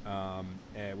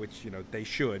 which they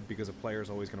should, because a player's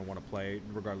always going to want to play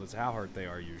regardless of how hurt they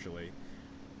are usually.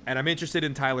 And I'm interested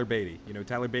in Tyler Beatty.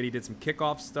 Tyler Beatty did some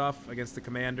kickoff stuff against the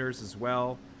Commanders as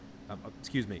well.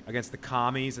 Against the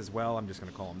Commies as well. I'm just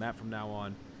going to call him that from now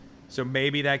on. So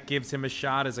maybe that gives him a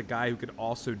shot as a guy who could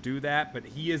also do that. But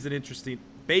he is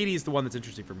Beatty's the one that's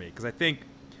interesting for me, because I think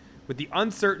with the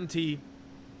uncertainty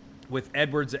with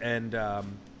Edwards and I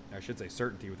should say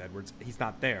certainty with Edwards, he's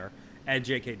not there, and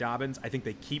J.K. Dobbins, I think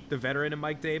they keep the veteran in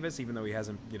Mike Davis, even though he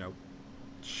hasn't,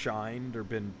 shined or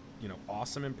been,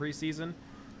 awesome in preseason.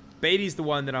 Beatty's the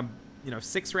one that I'm,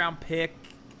 6th-round pick.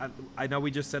 I know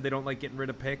we just said they don't like getting rid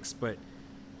of picks, but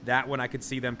that one I could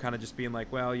see them kind of just being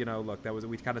like, well, look,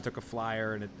 we kind of took a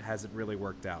flyer and it hasn't really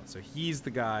worked out. So he's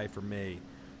the guy for me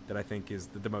that I think is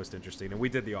the most interesting. And we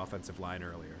did the offensive line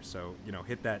earlier. So,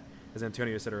 hit that, as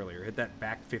Antonio said earlier, hit that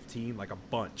back 15 like a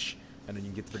bunch, and then you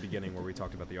can get to the beginning where we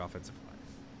talked about the offensive line.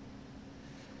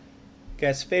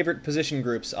 Guys, favorite position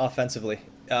groups offensively?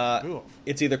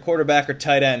 It's either quarterback or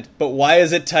tight end. But why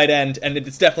is it tight end? And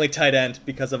it's definitely tight end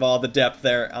because of all the depth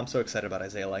there. I'm so excited about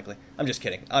Isaiah Likely. I'm just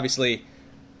kidding. Obviously,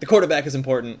 the quarterback is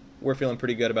important. We're feeling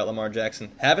pretty good about Lamar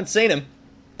Jackson. Haven't seen him.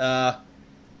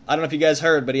 I don't know if you guys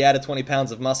heard, but he added 20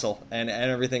 pounds of muscle, and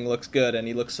everything looks good, and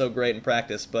he looks so great in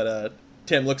practice. But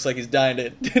Tim looks like he's dying to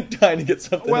get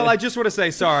something. Well, in. I just want to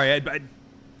say sorry,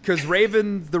 because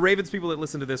the Ravens people that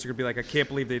listen to this are going to be like, I can't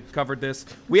believe they covered this.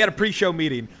 We had a pre-show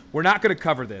meeting. We're not going to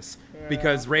cover this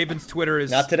because Ravens Twitter is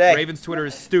not today. Ravens Twitter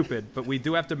is stupid, but we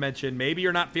do have to mention maybe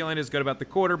you're not feeling as good about the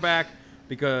quarterback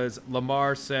because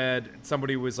Lamar said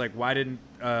somebody was like,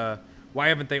 why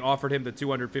haven't they offered him the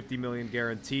 $250 million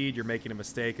guaranteed? You're making a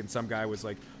mistake. And some guy was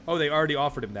like, oh, they already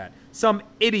offered him that. Some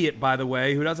idiot, by the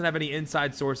way, who doesn't have any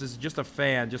inside sources, just a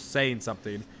fan, just saying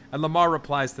something. And Lamar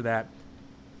replies to that,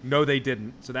 no, they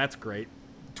didn't. So that's great.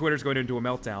 Twitter's going into a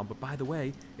meltdown. But by the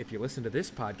way, if you listen to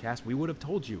this podcast, we would have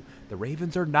told you the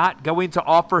Ravens are not going to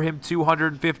offer him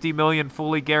 $250 million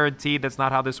fully guaranteed. That's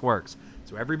not how this works.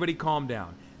 So everybody calm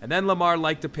down. And then Lamar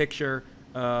liked a picture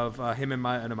of him in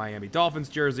a Miami Dolphins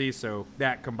jersey, so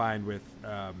that combined with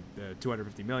the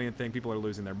 $250 million thing, people are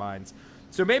losing their minds.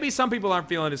 So maybe some people aren't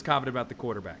feeling as confident about the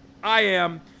quarterback. I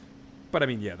am, but I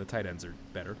mean, yeah, the tight ends are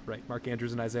better, right? Mark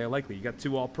Andrews and Isaiah Likely. You got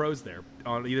 2 all-pros there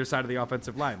on either side of the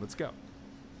offensive line. Let's go.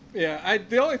 Yeah,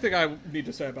 the only thing I need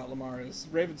to say about Lamar is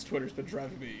Ravens Twitter's been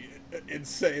driving me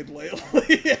insane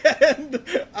lately, and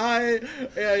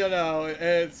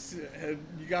it's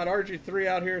you got RG3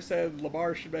 out here saying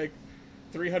Lamar should make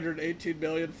 $318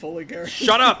 million fully guaranteed.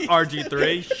 Shut up,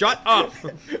 RG3. Shut up.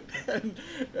 And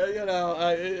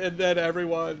then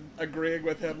everyone agreeing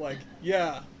with him, like,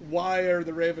 yeah, why are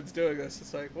the Ravens doing this?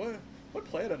 It's like, what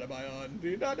planet am I on? Do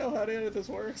you not know how any of this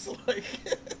works? Like,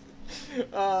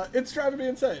 it's driving me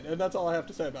insane, and that's all I have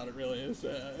to say about it. Really, is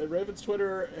Ravens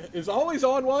Twitter is always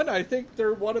on one. I think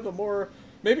they're one of the more.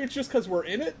 Maybe it's just because we're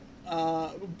in it,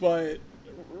 but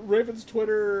Ravens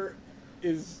Twitter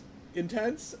is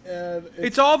intense, and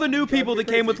it's all the new people that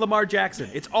came with Lamar Jackson.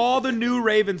 It's all the new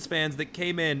Ravens fans that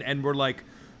came in and were like,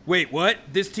 wait, what?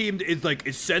 This team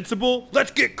is sensible?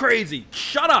 Let's get crazy.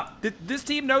 Shut up. This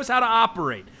team knows how to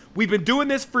operate. We've been doing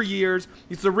this for years.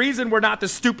 It's the reason we're not the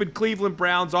stupid Cleveland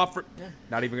Browns. Not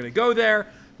even going to go there.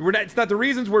 It's not the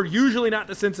reasons we're usually not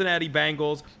the Cincinnati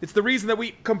Bengals. It's the reason that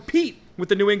we compete with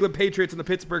the New England Patriots and the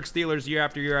Pittsburgh Steelers year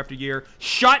after year after year.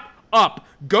 Shut up.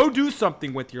 Go do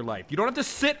something with your life. You don't have to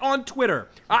sit on Twitter.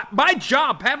 Half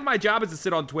of my job is to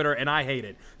sit on Twitter, and I hate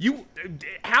it.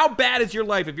 How bad is your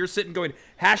life if you're sitting going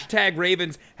hashtag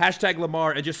Ravens, hashtag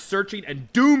Lamar, and just searching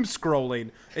and doom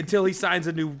scrolling until he signs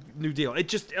a new deal? It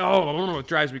just, it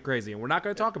drives me crazy, and we're not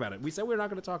going to talk about it. We said we're not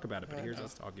going to talk about it, but here's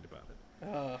us talking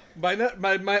about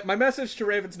it. My message to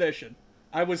Ravens Nation.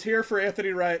 I was here for Anthony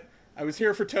Wright. I was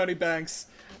here for Tony Banks.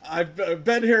 I've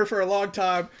been here for a long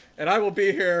time, and I will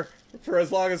be here for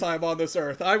as long as I am on this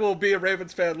earth. I will be a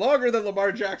Ravens fan longer than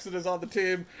Lamar Jackson is on the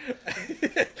team.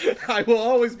 I will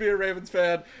always be a Ravens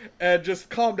fan, and just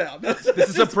calm down. This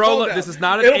is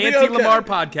not an anti-Lamar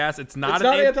podcast. It's not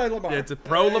anti-Lamar. It's a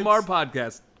pro-Lamar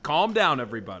podcast. Calm down,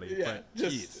 everybody. Yeah,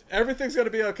 everything's going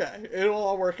to be okay. It'll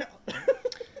all work out.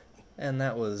 And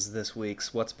that was this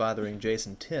week's What's Bothering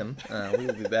Jason Tim. We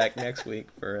will be back next week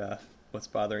for What's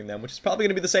Bothering Them, which is probably going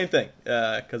to be the same thing,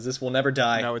 because this will never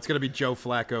die. No, it's going to be Joe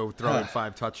Flacco throwing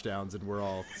 5 touchdowns, and we're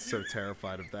all so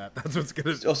terrified of that. That's what's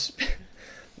going to...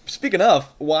 Speaking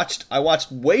of, I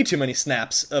watched way too many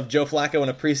snaps of Joe Flacco in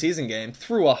a preseason game,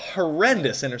 threw a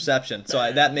horrendous interception,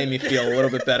 so that made me feel a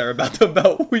little bit better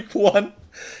about week 1.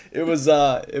 It was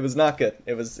not good.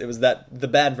 It was the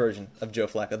bad version of Joe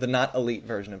Flacco, the not elite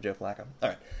version of Joe Flacco. All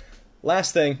right.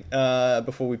 Last thing,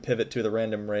 before we pivot to the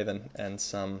Random Raven and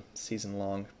some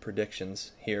season-long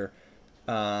predictions here,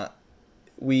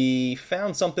 we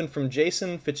found something from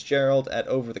Jason Fitzgerald at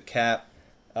Over the Cap,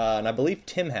 and I believe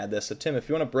Tim had this. So Tim, if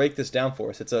you want to break this down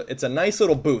for us, it's a nice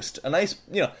little boost, a nice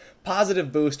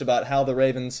positive boost about how the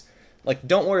Ravens. Like,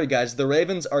 don't worry, guys, the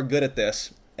Ravens are good at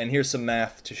this. And here's some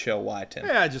math to show why, Tim.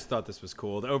 Yeah, I just thought this was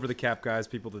cool. The Over the Cap guys,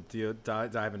 people that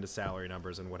dive into salary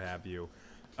numbers and what have you.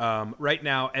 Right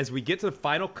now, as we get to the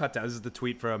final cutdown, this is the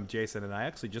tweet from Jason, and I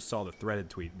actually just saw the threaded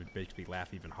tweet, which makes me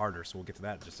laugh even harder, so we'll get to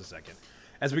that in just a second.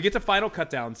 As we get to final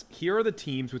cutdowns, here are the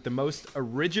teams with the most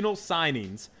original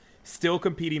signings still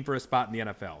competing for a spot in the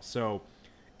NFL. So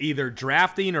either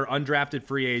drafting or undrafted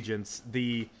free agents,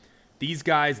 these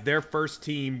guys, their first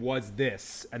team was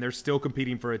this, and they're still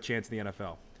competing for a chance in the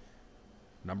NFL.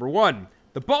 Number 1,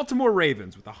 the Baltimore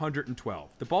Ravens with 112.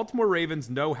 The Baltimore Ravens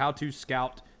know how to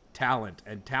scout talent,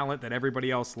 and talent that everybody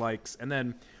else likes. And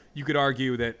then you could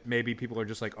argue that maybe people are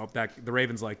just like, oh, that the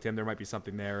Ravens liked him. There might be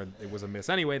something there, and it was a miss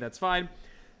anyway. That's fine.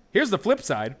 Here's the flip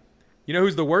side. You know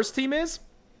who's the worst team is?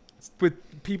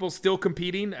 With people still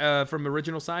competing from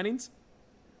original signings?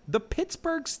 The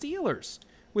Pittsburgh Steelers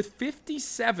with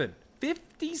 57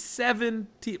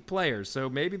 players. So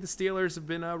maybe the Steelers have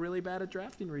been really bad at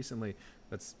drafting recently.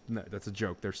 That's a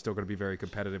joke. They're still going to be very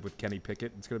competitive with Kenny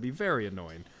Pickett. It's going to be very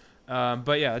annoying.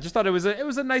 But yeah, I just thought it was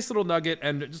a nice little nugget,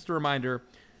 and just a reminder,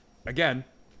 again,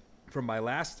 from my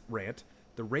last rant,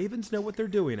 the Ravens know what they're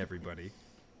doing, everybody.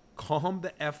 Calm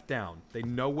the F down. They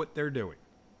know what they're doing.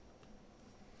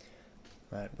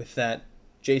 All right, with that,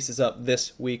 Jace is up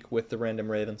this week with the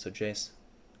Random Raven. So Jace,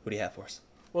 what do you have for us?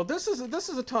 Well, this is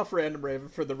a tough Random Raven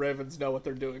for the Ravens know what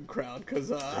they're doing crowd, because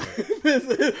this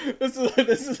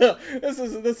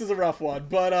is a rough one,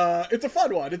 but it's a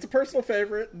fun one. It's a personal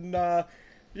favorite, and I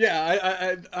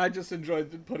just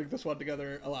enjoyed putting this one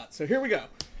together a lot. So here we go.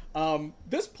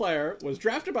 This player was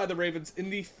drafted by the Ravens in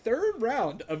the 3rd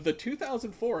round of the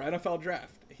 2004 NFL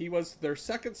Draft. He was their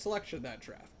 2nd selection in that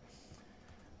draft.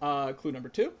 Clue number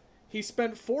 2. He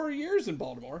spent 4 years in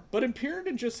Baltimore, but appeared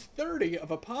in just 30 of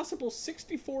a possible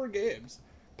 64 games,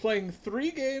 playing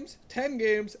 3 games, 10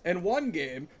 games, and 1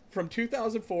 game from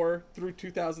 2004 through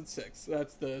 2006.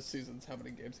 That's the seasons, how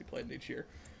many games he played in each year.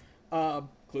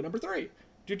 Clue number 3.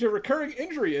 Due to recurring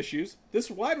injury issues, this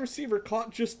wide receiver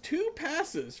caught just 2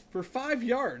 passes for 5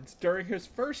 yards during his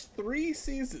first 3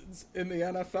 seasons in the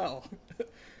NFL.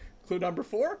 Clue number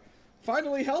 4.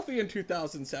 Finally healthy in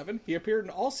 2007, he appeared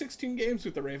in all 16 games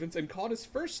with the Ravens and caught his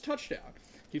first touchdown.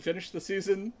 He finished the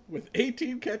season with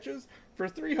 18 catches for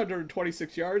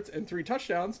 326 yards and 3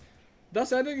 touchdowns,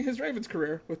 thus ending his Ravens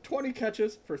career with 20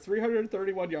 catches for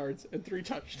 331 yards and 3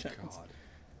 touchdowns. God.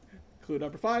 Clue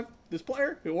number 5. This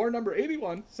player, who wore number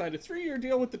 81, signed a 3-year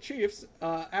deal with the Chiefs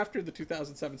after the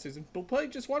 2007 season, but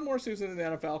played just 1 more season in the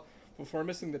NFL before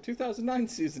missing the 2009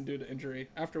 season due to injury,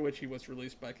 after which he was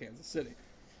released by Kansas City.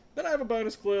 Then I have a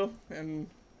bonus clue and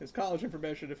his college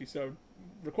information if you so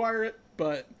require it,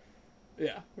 but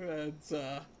yeah, it's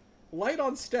light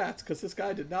on stats because this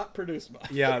guy did not produce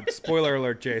much. Yeah, spoiler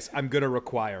alert, Jace. I'm going to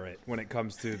require it when it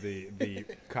comes to the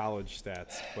college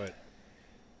stats, but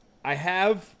I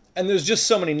have... And there's just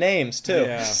so many names, too.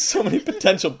 Yeah. So many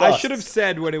potential busts. I should have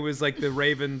said when it was like the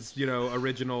Ravens,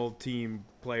 original team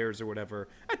players or whatever.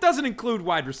 That doesn't include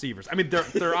wide receivers. I mean, there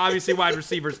are obviously wide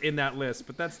receivers in that list,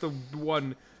 but that's the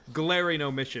one glaring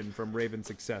omission from Ravens'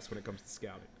 success when it comes to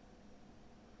scouting.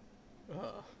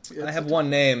 I have one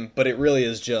name, but it really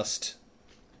is just,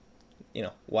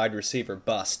 wide receiver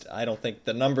bust. I don't think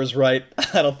the number's right.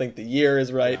 I don't think the year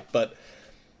is right, but...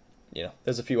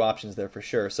 there's a few options there for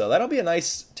sure. So that'll be a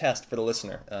nice test for the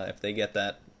listener. If they get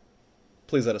that,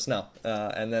 please let us know.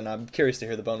 And then I'm curious to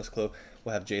hear the bonus clue.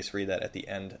 We'll have Jace read that at the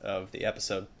end of the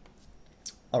episode.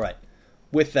 All right.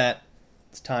 With that,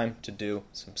 it's time to do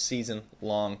some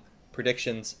season-long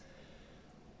predictions.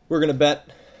 We're going to bet,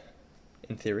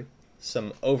 in theory,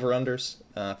 some over-unders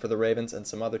for the Ravens and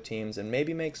some other teams, and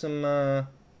maybe make some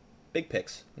big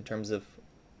picks in terms of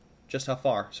just how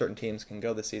far certain teams can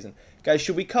go this season. Guys,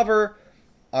 should we cover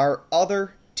our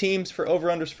other teams for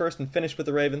over-unders first and finish with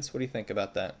the Ravens? What do you think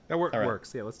about that? That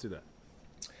works. Yeah, let's do that.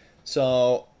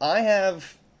 So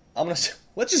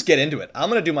let's just get into it. I'm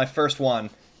going to do my first one,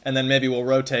 and then maybe we'll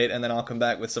rotate, and then I'll come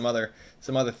back with some other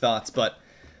thoughts. But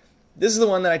this is the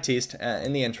one that I teased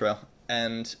in the intro,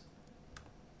 and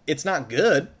it's not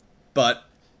good, but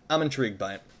I'm intrigued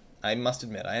by it. I must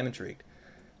admit, I am intrigued.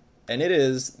 And it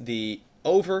is the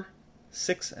over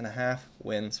 6.5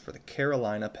 wins for the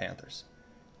Carolina Panthers.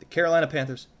 The Carolina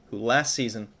Panthers, who last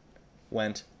season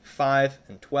went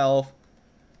 5-12.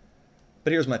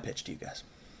 But here's my pitch to you guys.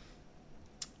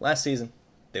 last season,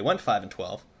 they went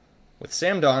 5-12 with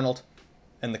Sam Darnold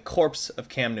and the corpse of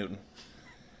Cam Newton.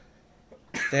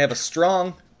 They have a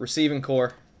strong receiving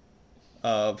core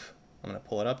of, I'm going to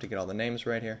pull it up to get all the names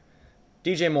right here,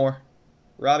 DJ Moore,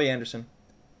 Robbie Anderson,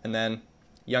 and then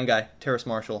young guy, Terrace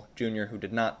Marshall Jr., who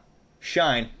did not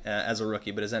shine as a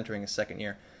rookie, but is entering his second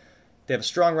year. They have a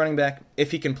strong running back,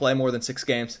 if he can play more than 6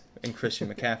 games, in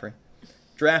Christian McCaffrey.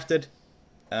 Drafted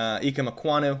Ike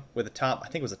Ekwonu with I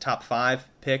think it was a top 5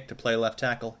 pick to play left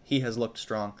tackle. He has looked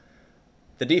strong.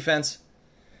 The defense,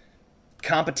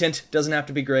 competent, doesn't have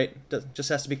to be great, just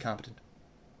has to be competent.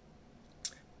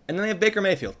 And then they have Baker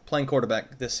Mayfield playing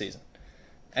quarterback this season.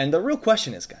 And the real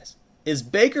question is, guys, is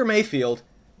Baker Mayfield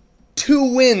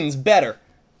 2 wins better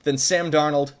than Sam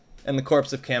Darnold and the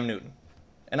corpse of Cam Newton?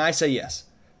 And I say yes.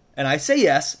 And I say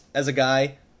yes as a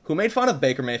guy who made fun of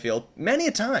Baker Mayfield many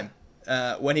a time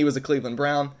when he was a Cleveland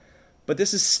Brown. But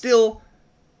this is still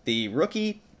the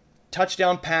rookie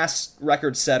touchdown pass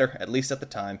record setter, at least at the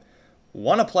time.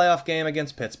 Won a playoff game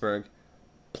against Pittsburgh.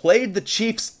 Played the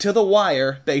Chiefs to the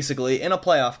wire, basically, in a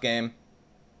playoff game.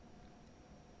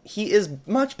 He is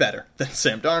much better than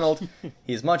Sam Darnold.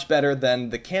 He's much better than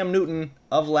the Cam Newton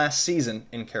of last season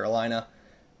in Carolina.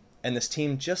 And this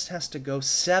team just has to go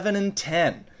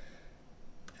 7-10.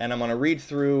 And I'm going to read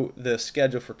through the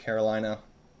schedule for Carolina.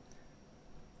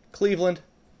 Cleveland,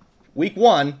 week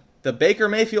 1. The Baker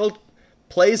Mayfield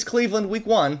plays Cleveland week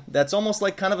 1. That's almost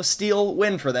like kind of a steal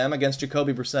win for them against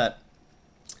Jacoby Brissett.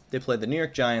 They play the New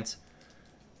York Giants.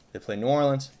 They play New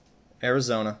Orleans,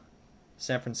 Arizona,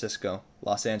 San Francisco,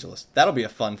 Los Angeles. That'll be a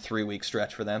fun 3-week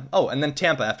stretch for them. Oh, and then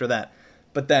Tampa after that.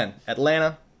 But then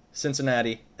Atlanta,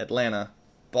 Cincinnati, Atlanta,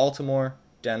 Baltimore,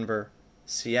 Denver,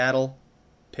 Seattle,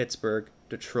 Pittsburgh,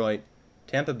 Detroit,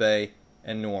 Tampa Bay,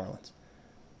 and New Orleans.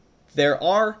 There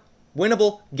are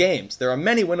winnable games. There are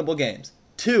many winnable games.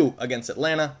 2 against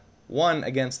Atlanta, 1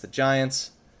 against the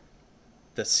Giants.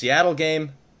 The Seattle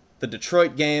game, the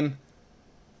Detroit game.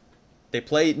 They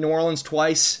played New Orleans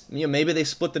twice. Maybe they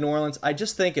split the New Orleans. I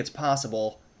just think it's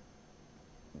possible,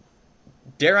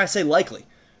 dare I say likely,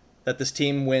 that this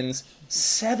team wins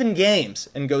 7 games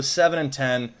and goes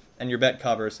 7-10, and your bet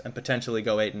covers, and potentially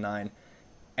go 8-9.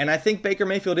 And I think Baker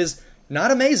Mayfield is not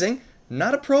amazing,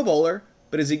 not a Pro Bowler,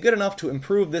 but is he good enough to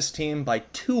improve this team by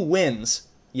 2 wins?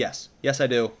 Yes. Yes, I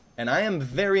do. And I am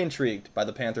very intrigued by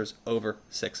the Panthers over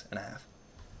 6.5.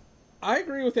 I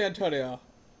agree with Antonio.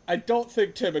 I don't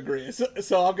think Tim agrees,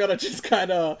 so I'm gonna just kind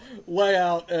of lay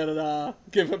out and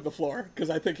give him the floor because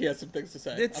I think he has some things to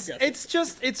say.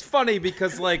 It's funny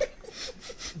because like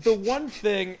the one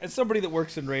thing, as somebody that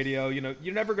works in radio,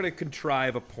 you're never gonna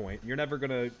contrive a point. You're never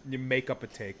gonna make up a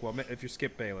take. Well, if you're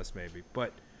Skip Bayless, maybe,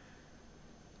 but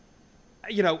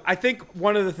I think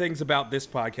one of the things about this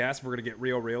podcast, if we're gonna get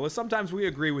real, is sometimes we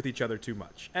agree with each other too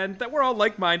much, and that we're all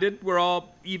like-minded. We're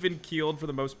all even-keeled for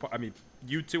the most part. I mean,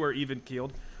 you two are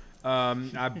even-keeled.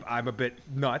 I'm a bit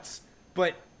nuts,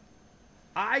 but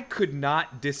I could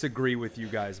not disagree with you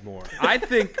guys more. I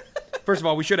think, first of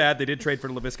all, we should add they did trade for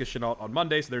Laviska Shenault on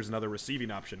Monday, so there's another receiving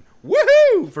option.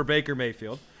 Woohoo! For Baker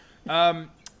Mayfield.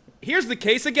 Here's the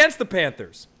case against the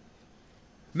Panthers.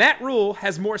 Matt Rule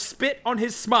has more spit on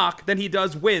his smock than he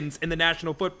does wins in the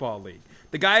National Football League.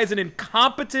 The guy is an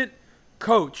incompetent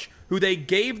coach who they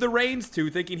gave the reins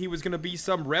to thinking he was going to be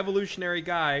some revolutionary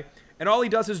guy, and all he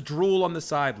does is drool on the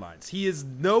sidelines. He is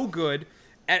no good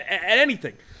at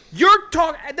anything.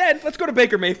 Then let's go to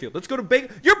Baker Mayfield.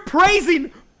 You're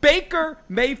praising Baker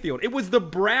Mayfield. It was the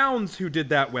Browns who did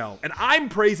that well, and I'm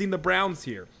praising the Browns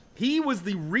here. He was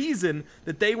the reason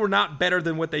that they were not better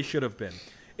than what they should have been.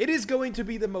 It is going to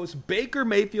be the most Baker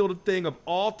Mayfield thing of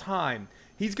all time.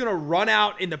 He's going to run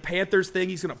out in the Panthers thing.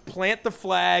 He's going to plant the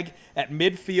flag at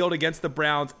midfield against the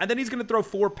Browns, and then he's going to throw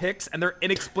 4 picks, and they're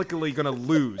inexplicably going to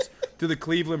lose to the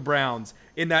Cleveland Browns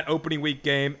in that opening week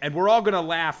game. And we're all going to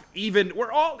laugh.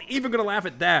 We're all even going to laugh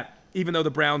at that, even though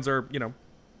the Browns are,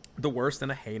 the worst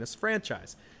and a heinous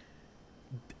franchise.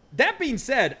 That being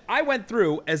said, I went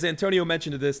through, as Antonio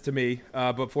mentioned this to me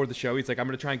before the show, he's like, I'm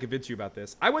going to try and convince you about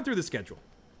this. I went through the schedule.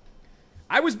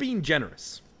 I was being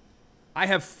generous. I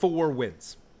have 4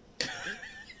 wins.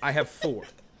 I have 4.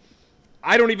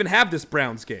 I don't even have this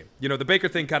Browns game. The Baker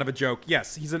thing, kind of a joke.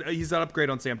 Yes, he's an upgrade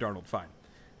on Sam Darnold. Fine.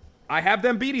 I have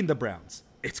them beating the Browns.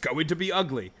 It's going to be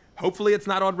ugly. Hopefully it's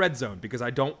not on Red Zone because I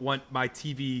don't want my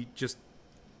TV just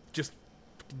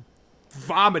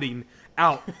vomiting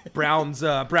out Browns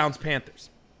Panthers.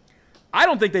 I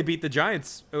don't think they beat the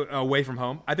Giants away from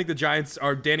home. I think the Giants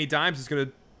Danny Dimes is going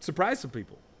to surprise some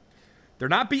people. They're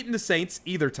not beating the Saints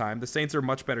either time. The Saints are a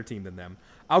much better team than them.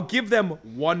 I'll give them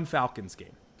 1 Falcons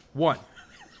game. 1.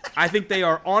 I think they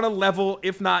are on a level,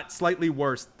 if not slightly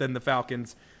worse, than the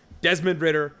Falcons. Desmond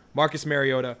Ridder, Marcus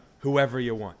Mariota, whoever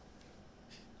you want.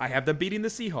 I have them beating the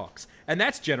Seahawks, and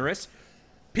that's generous.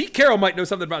 Pete Carroll might know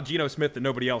something about Geno Smith that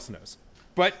nobody else knows.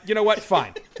 But you know what?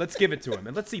 Fine. Let's give it to him.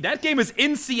 And let's see. That game is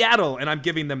in Seattle, and I'm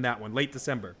giving them that one, late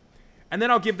December. And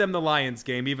then I'll give them the Lions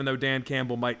game, even though Dan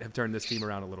Campbell might have turned this team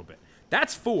around a little bit.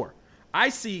 That's 4. I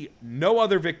see no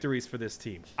other victories for this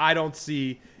team. I don't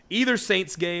see either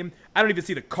Saints game. I don't even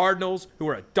see the Cardinals, who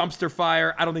are a dumpster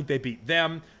fire. I don't think they beat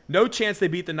them. No chance they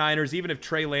beat the Niners, even if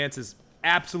Trey Lance is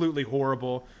absolutely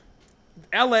horrible.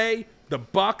 LA, the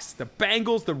Bucks, the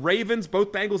Bengals, the Ravens.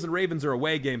 Both Bengals and Ravens are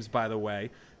away games, by the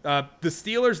way. The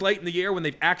Steelers late in the year when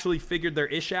they've actually figured their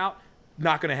ish out.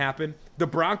 Not going to happen. The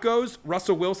Broncos,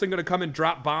 Russell Wilson going to come and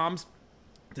drop bombs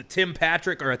to Tim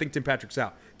Patrick, or I think Tim Patrick's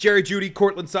out. Jerry Jeudy,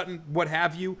 Cortland Sutton, what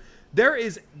have you. There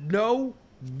is no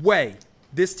way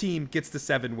this team gets to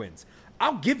 7 wins.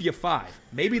 I'll give you 5.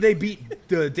 Maybe they beat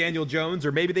Daniel Jones,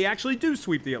 or maybe they actually do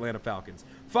sweep the Atlanta Falcons.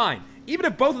 Fine. Even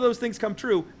if both of those things come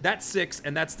true, that's 6,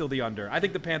 and that's still the under. I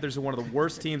think the Panthers are one of the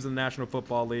worst teams in the National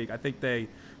Football League. I think they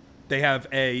have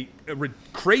a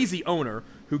crazy owner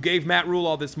who gave Matt Rule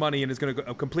all this money and is going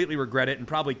to completely regret it and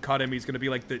probably cut him. He's going to be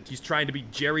like he's trying to be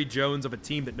Jerry Jones of a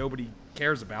team that nobody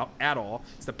cares about at all.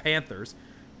 It's the Panthers.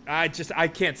 I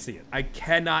can't see it. I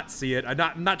cannot see it.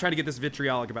 I'm not trying to get this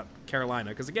vitriolic about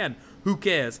Carolina because, again, who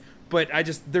cares? But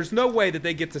there's no way that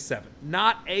they get to 7.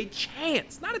 Not a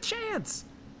chance. Not a chance.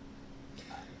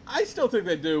 I still think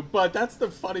they do, but that's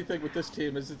the funny thing with this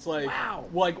team is it's like, wow.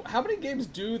 Like how many games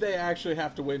do they actually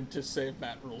have to win to save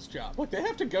Matt Rule's job? Like they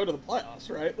have to go to the playoffs,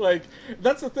 right? Like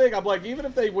that's the thing. I'm like, even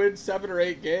if they win 7 or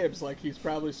 8 games, like he's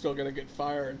probably still going to get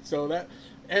fired. So that,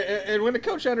 and when the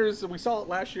coach enters, we saw it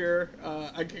last year.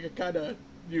 I can kind of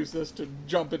use this to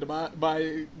jump into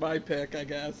my pick, I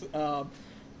guess.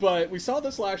 But we saw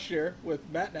this last year with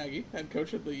Matt Nagy, head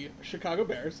coach of the Chicago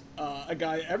Bears, a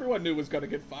guy everyone knew was going to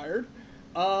get fired.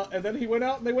 And then he went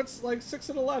out and they went like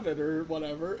 6-11 or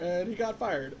whatever, and he got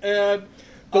fired. And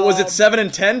but was it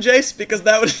 7-10, Jace? Because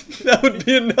that would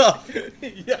be enough.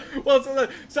 Yeah. Well,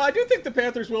 so I do think the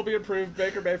Panthers will be improved.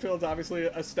 Baker Mayfield's obviously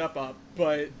a step up,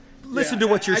 but listen to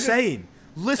what you're saying.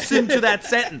 Listen to that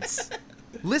sentence.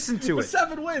 Listen to it.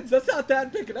 7 wins. That's not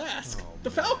that big an ask. The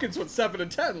Falcons went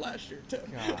 7-10 last year too.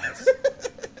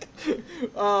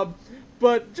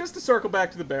 But just to circle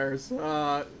back to the Bears.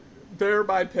 They're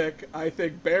my pick. I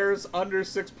think Bears under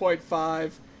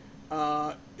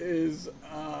 6.5 is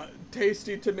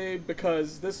tasty to me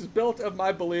because this is built of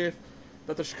my belief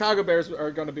that the Chicago Bears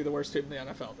are going to be the worst team in the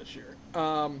NFL this year.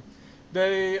 I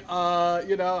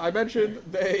mentioned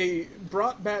they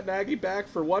brought Matt Nagy back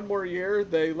for 1 more year.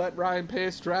 They let Ryan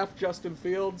Pace draft Justin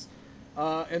Fields.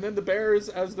 And then the Bears,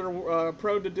 as they're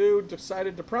prone to do,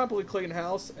 decided to promptly clean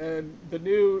house. And the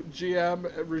new GM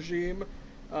regime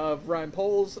of Ryan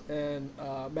Poles and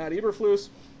Matt Eberflus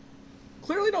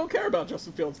clearly don't care about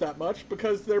Justin Fields that much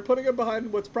because they're putting him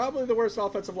behind what's probably the worst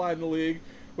offensive line in the league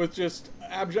with just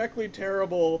objectively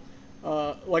terrible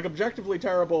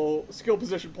skill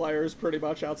position players pretty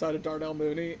much outside of Darnell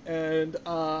Mooney. And,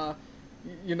 I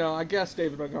guess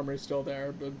David Montgomery's still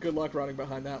there, but good luck running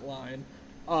behind that line.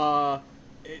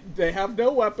 They have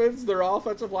no weapons. Their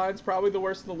offensive line's probably the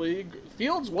worst in the league.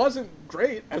 Fields wasn't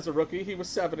great as a rookie. He was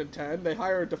 7-10. They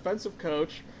hire a defensive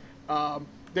coach.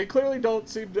 They clearly don't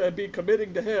seem to be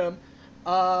committing to him.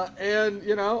 On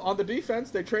the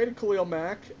defense, they traded Khalil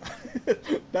Mack.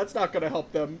 That's not going to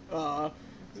help them.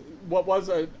 What was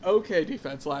an okay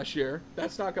defense last year,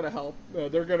 that's not going to help.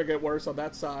 They're going to get worse on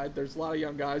that side. There's a lot of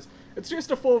young guys. It's just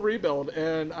a full rebuild,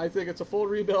 and I think it's a full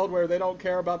rebuild where they don't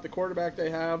care about the quarterback they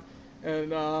have.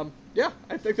 And, I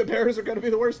think the Bears are going to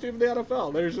be the worst team in the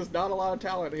NFL. There's just not a lot of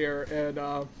talent here, and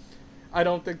I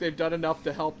don't think they've done enough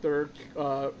to help their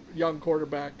young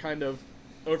quarterback kind of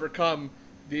overcome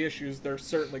the issues they're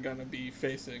certainly going to be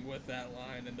facing with that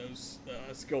line and those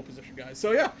skill position guys.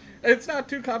 So, yeah, it's not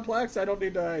too complex. I don't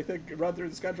need to, run through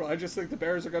the schedule. I just think the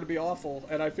Bears are going to be awful,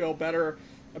 and I feel better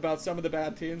about some of the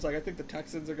bad teams. Like, I think the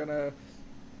Texans are going to,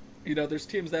 there's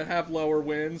teams that have lower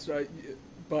wins,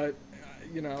 but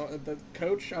the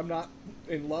coach I'm not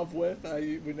in love with.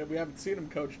 We haven't seen him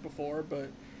coach before, but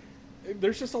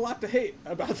there's just a lot to hate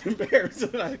about the Bears,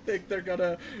 and I think they're going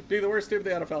to be the worst team in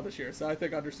the NFL this year. So I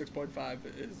think under 6.5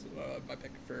 is my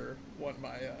pick for one of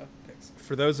my picks.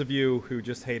 For those of you who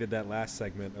just hated that last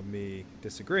segment of me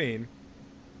disagreeing,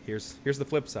 here's the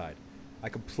flip side. I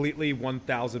completely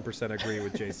 1,000% agree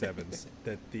with Jace Evans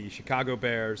that the Chicago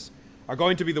Bears are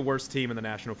going to be the worst team in the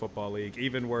National Football League,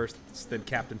 even worse than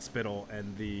Captain Spittle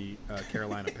and the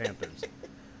Carolina Panthers.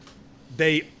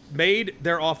 They made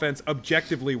their offense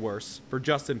objectively worse for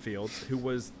Justin Fields, who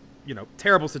was,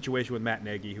 terrible situation with Matt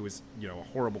Nagy, who was, a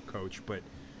horrible coach. But,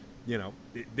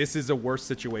 this is a worse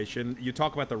situation. You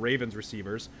talk about the Ravens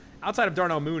receivers. Outside of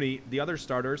Darnell Mooney, the other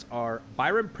starters are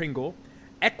Byron Pringle,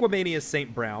 Equimanius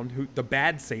St. Brown, the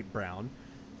bad St. Brown,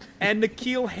 and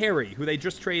N'Keal Harry, who they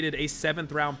just traded a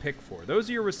 7th-round pick for. Those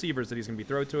are your receivers that he's going to be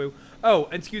thrown to. Oh,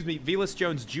 and excuse me, Velus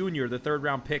Jones Jr., the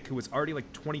 3rd-round pick, who was already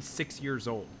 26 years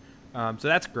old. So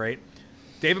that's great.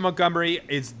 David Montgomery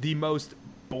is the most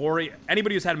boring.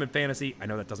 Anybody who's had him in fantasy, I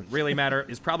know that doesn't really matter,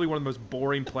 is probably one of the most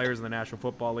boring players in the National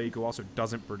Football League, who also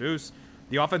doesn't produce.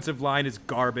 The offensive line is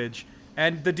garbage,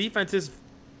 and the defense is,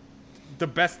 the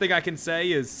best thing I can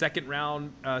say is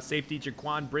 2nd-round safety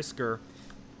Jaquan Brisker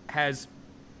has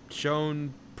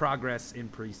shown progress in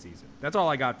preseason. That's all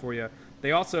I got for you.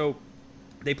 They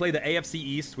play the AFC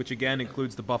East, which again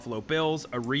includes the Buffalo Bills,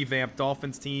 a revamped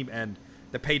Dolphins team, and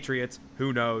the Patriots,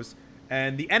 who knows,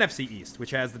 and the NFC East,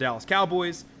 which has the Dallas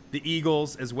Cowboys, the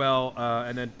Eagles as well,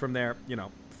 and then from there,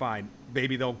 fine.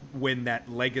 Maybe they'll win that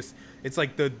legacy. It's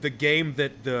like the game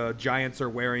that the Giants are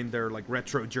wearing their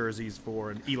retro jerseys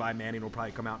for, and Eli Manning will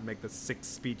probably come out and make the 6th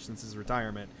speech since his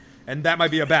retirement. And that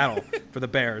might be a battle for the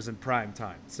Bears in prime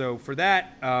time. So for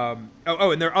that, and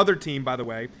their other team, by the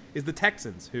way, is the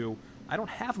Texans, who I don't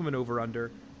have them in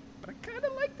over-under, but I kind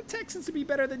of like the Texans to be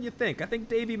better than you think. I think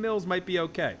Davy Mills might be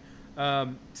okay.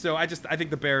 So I think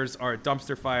the Bears are a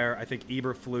dumpster fire. I think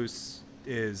Eberflus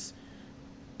is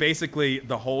basically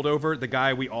the holdover, the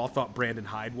guy we all thought Brandon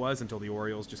Hyde was until the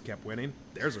Orioles just kept winning.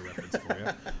 There's a reference for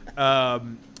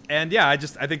you. And yeah, I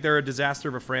think they're a disaster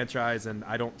of a franchise, and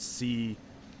I don't see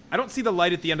the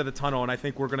light at the end of the tunnel. And I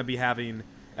think we're going to be having,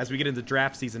 as we get into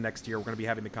draft season next year, we're going to be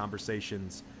having the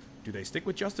conversations. Do they stick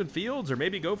with Justin Fields or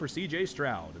maybe go for C.J.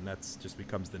 Stroud? And that's just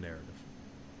becomes the narrative.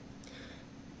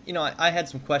 I had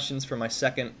some questions for my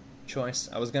second choice.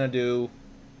 I was going to do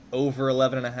over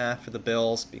 11.5 for the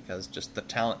Bills because just the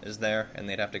talent is there, and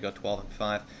they'd have to go 12-5.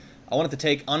 I wanted to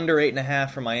take under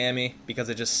 8.5 for Miami because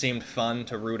it just seemed fun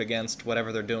to root against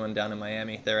whatever they're doing down in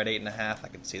Miami. They're at 8.5. I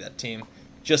could see that team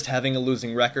just having a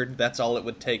losing record. That's all it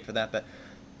would take for that bet.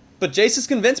 But Jace has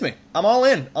convinced me. I'm all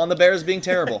in on the Bears being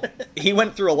terrible. He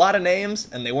went through a lot of names,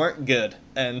 and they weren't good.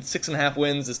 And 6.5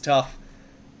 wins is tough,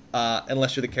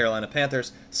 unless you're the Carolina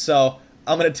Panthers. So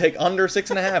I'm going to take under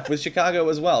 6.5 with Chicago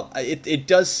as well. It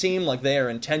does seem like they are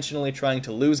intentionally trying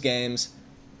to lose games,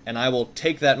 and I will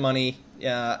take that money.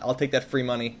 I'll take that free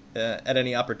money at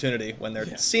any opportunity when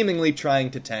they're seemingly trying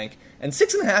to tank. And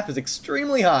 6.5 is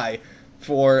extremely high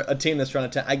for a team that's trying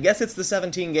to tank. I guess it's the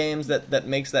 17 games that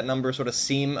makes that number sort of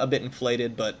seem a bit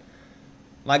inflated, but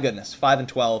my goodness,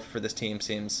 5-12 for this team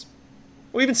seems...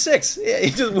 Well, even 6.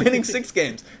 Just winning 6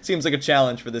 games seems like a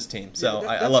challenge for this team. So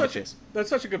I love it, Chase. That's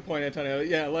such a good point, Antonio.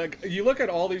 Yeah, you look at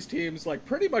all these teams,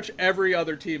 pretty much every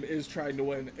other team is trying to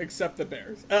win except the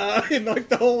Bears. In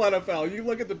the whole NFL, you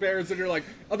look at the Bears and you're like,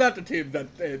 oh, that's a team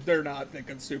that they're not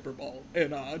thinking Super Bowl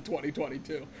in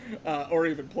 2022 or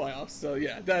even playoffs. So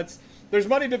yeah, there's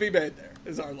money to be made there.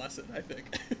 Is our lesson, I think.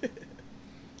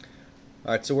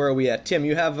 All right, so where are we at, Tim?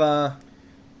 You have.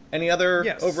 Any other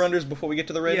over-unders before we get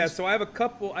to the Ravens? Yeah, so I have a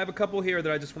couple here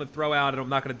that I just want to throw out, and I'm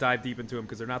not going to dive deep into them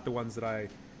because they're not the ones that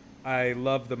I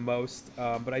love the most.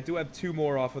 But I do have 2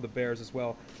 more off of the Bears as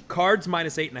well. Cards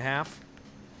minus 8.5.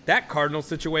 That Cardinals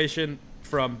situation,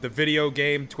 from the video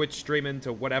game, Twitch streaming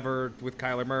to whatever with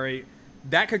Kyler Murray,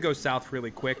 that could go south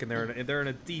really quick, and they're in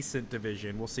a decent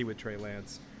division. We'll see with Trey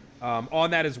Lance.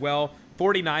 On that as well,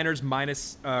 49ers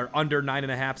under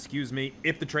 9.5.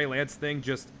 If the Trey Lance thing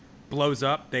just blows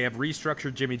up. They have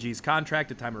restructured Jimmy G's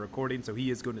contract at time of recording, so he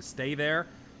is going to stay there.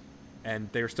 And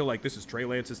they're still like, this is Trey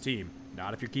Lance's team.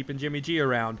 Not if you're keeping Jimmy G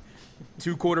around.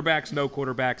 2 quarterbacks, no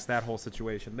quarterbacks, that whole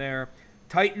situation there.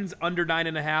 Titans under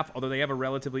 9.5, although they have a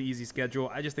relatively easy schedule.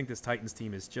 I just think this Titans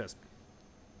team is just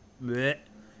bleh.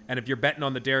 And if you're betting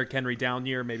on the Derrick Henry down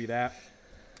year, maybe that.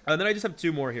 And then I just have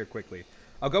 2 more here quickly.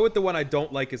 I'll go with the one I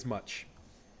don't like as much,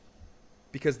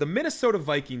 because the Minnesota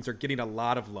Vikings are getting a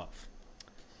lot of love.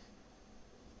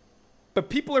 But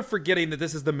people are forgetting that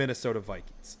this is the Minnesota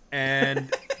Vikings,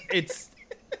 and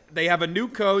they have a new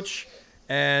coach,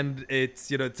 and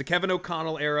it's a Kevin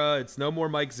O'Connell era. It's no more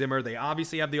Mike Zimmer. They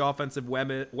obviously have the offensive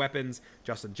weapons.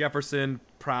 Justin Jefferson,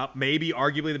 maybe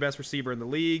arguably the best receiver in the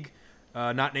league,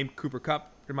 not named Cooper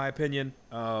Kupp in my opinion.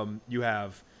 You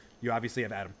obviously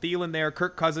have Adam Thielen there.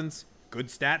 Kirk Cousins, good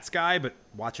stats guy, but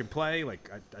watch him play.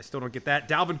 I still don't get that.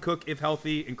 Dalvin Cook, if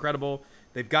healthy, incredible.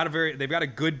 They've got a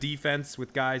good defense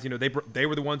with guys. They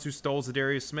were the ones who stole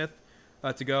Zadarius Smith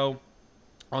to go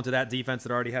onto that defense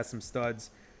that already has some studs.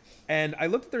 And I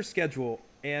looked at their schedule,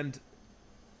 and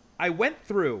I went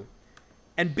through,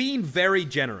 and being very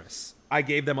generous, I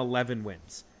gave them 11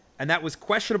 wins. And that was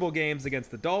questionable games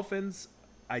against the Dolphins.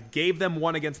 I gave them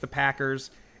one against the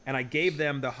Packers, and I gave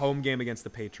them the home game against the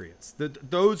Patriots.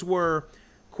 Those were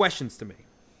questions to me.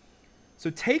 So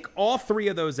take all 3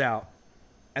 of those out,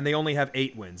 and they only have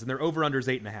 8 wins, and their over-under is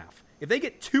 8.5. If they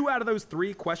get 2 out of those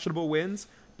 3 questionable wins,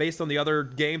 based on the other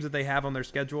games that they have on their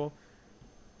schedule,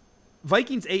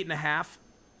 Vikings 8.5,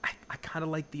 I kind of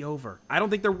like the over. I don't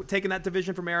think they're taking that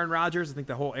division from Aaron Rodgers. I think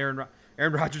the whole Aaron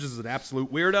Rodgers is an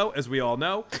absolute weirdo, as we all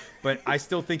know, but I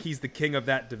still think he's the king of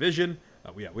that division.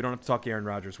 We don't have to talk Aaron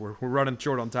Rodgers. We're running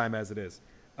short on time as it is.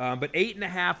 But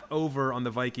 8.5 over on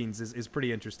the Vikings is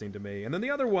pretty interesting to me. And then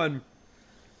the other one,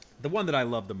 the one that I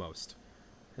love the most,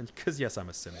 and because, yes, I'm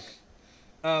a cynic.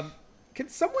 Can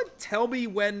someone tell me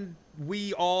when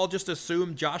we all just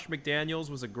assumed Josh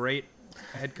McDaniels was a great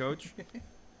head coach?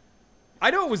 I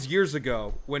know it was years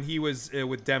ago when he was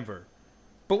with Denver,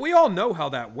 but we all know how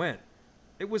that went.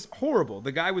 It was horrible.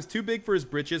 The guy was too big for his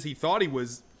britches. He thought he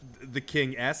was the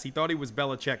King S. He thought he was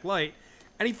Belichick light,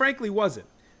 and he frankly wasn't.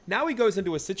 Now he goes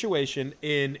into a situation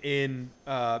in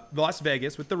Las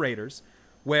Vegas with the Raiders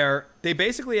where they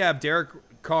basically have Derek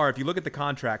Carr, if you look at the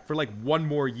contract, for like 1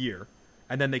 more year,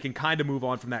 and then they can kind of move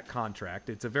on from that contract.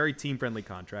 It's a very team-friendly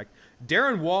contract.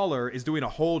 Darren Waller is doing a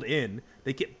hold-in.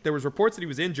 There was reports that he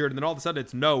was injured, and then all of a sudden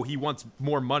it's no, he wants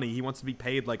more money. He wants to be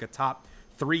paid like a top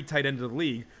 3 tight end of the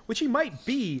league, which he might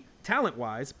be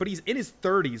talent-wise, but he's in his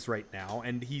 30s right now,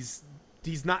 and he's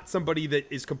not somebody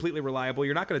that is completely reliable.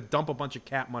 You're not going to dump a bunch of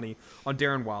cap money on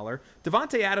Darren Waller.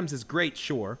 Devontae Adams is great,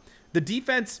 sure. The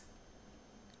defense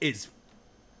is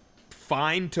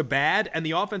fine to bad, and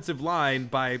the offensive line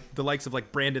by the likes of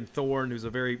like Brandon Thorne, who's a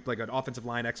very like an offensive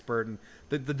line expert, and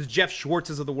the Jeff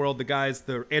Schwartzes of the world, the guys,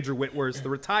 the Andrew Whitworths, the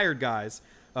retired guys,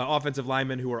 offensive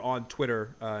linemen who are on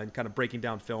Twitter and kind of breaking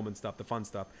down film and stuff, the fun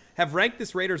stuff, have ranked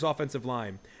this Raiders offensive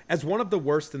line as one of the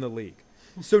worst in the league.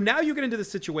 So now you get into the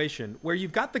situation where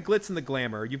you've got the glitz and the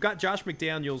glamour. You've got Josh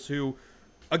McDaniels, who,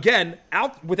 again,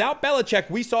 without Belichick,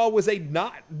 we saw was a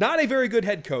not a very good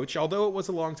head coach, although it was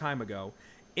a long time ago,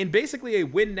 in basically a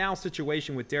win-now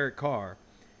situation with Derek Carr.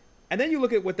 And then you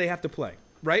look at what they have to play,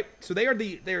 right? So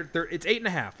it's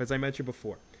 8.5, as I mentioned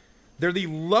before. They're the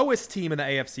lowest team in the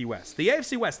AFC West. The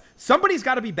AFC West, somebody's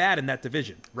got to be bad in that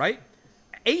division, right?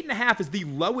 8.5 is the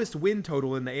lowest win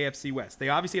total in the AFC West. They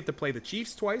obviously have to play the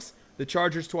Chiefs twice, the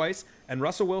Chargers twice, and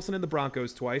Russell Wilson and the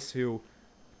Broncos twice, who,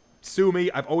 sue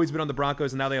me, I've always been on the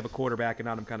Broncos, and now they have a quarterback, and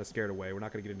now I'm kind of scared away. We're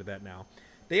not going to get into that now.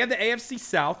 They have the AFC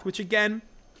South, which, again,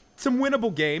 some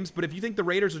winnable games, but if you think the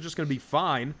Raiders are just going to be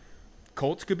fine,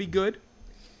 Colts could be good.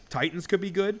 Titans could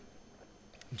be good.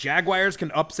 Jaguars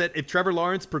can upset if Trevor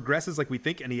Lawrence progresses like we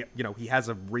think, and he has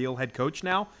a real head coach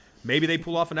now. Maybe they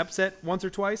pull off an upset once or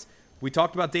twice. We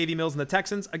talked about Davey Mills and the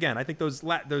Texans. Again, I think those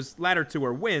latter 2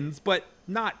 are wins, but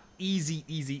not easy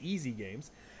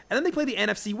games. And then they play the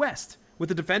NFC West with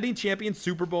the defending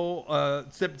Super Bowl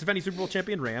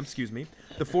champion Rams, the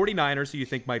 49ers, who you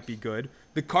think might be good.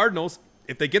 The Cardinals,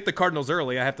 if they get the Cardinals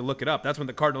early, I have to look it up. That's when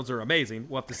the Cardinals are amazing.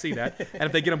 We'll have to see that. And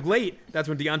if they get them late, that's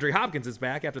when DeAndre Hopkins is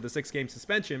back after the 6-game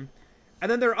suspension. And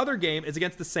then their other game is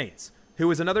against the Saints, who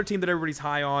is another team that everybody's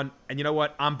high on. And you know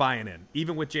what? I'm buying in.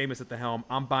 Even with Jameis at the helm,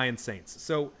 I'm buying Saints.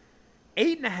 So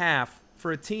 8.5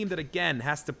 for a team that, again,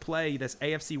 has to play this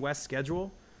AFC West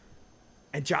schedule.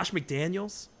 And Josh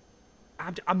McDaniels,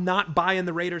 I'm not buying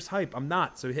the Raiders hype. I'm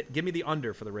not. So give me the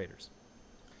under for the Raiders.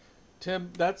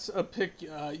 Tim, that's a pick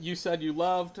you said you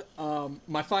loved.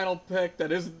 My final pick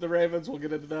that isn't the Ravens, we'll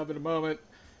get into them in a moment,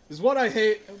 is one I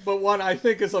hate, but one I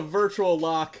think is a virtual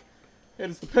lock.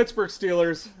 It's the Pittsburgh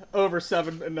Steelers over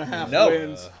 7.5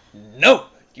 wins. No,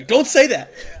 you don't say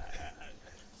that.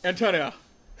 Antonio,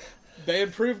 they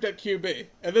improved at QB,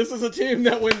 and this is a team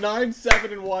that went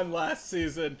 9-7-1 last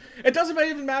season. It doesn't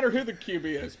even matter who the QB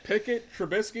is. Pickett,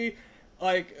 Trubisky.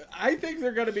 Like, I think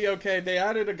they're going to be okay. They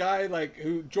added a guy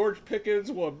George Pickens,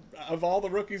 of all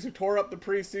the rookies who tore up the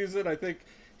preseason. I think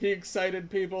he excited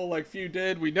people like few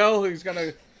did. We know he's going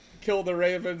to kill the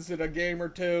Ravens in a game or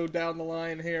 2 down the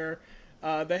line here.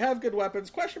 They have good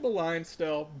weapons, questionable line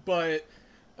still, but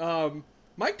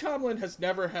Mike Tomlin has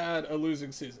never had a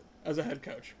losing season as a head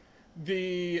coach.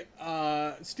 The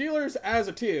Steelers as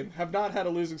a team have not had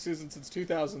a losing season since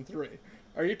 2003.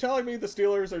 Are you telling me the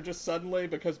Steelers are just suddenly,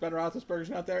 because Ben Roethlisberger's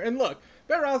not there? And look,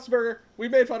 Ben Roethlisberger, we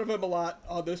made fun of him a lot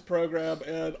on this program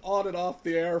and on and off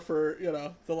the air for,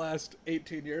 the last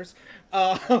 18 years.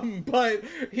 But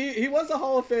he was a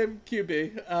Hall of Fame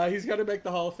QB. He's going to make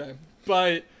the Hall of Fame.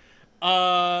 But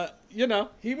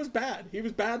He was bad. He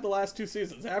was bad the last 2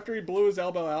 seasons. After he blew his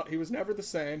elbow out, he was never the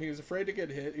same. He was afraid to get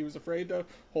hit. He was afraid to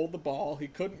hold the ball. He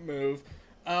couldn't move.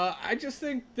 I just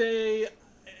think they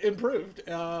improved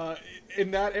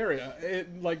in that area.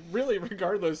 Really,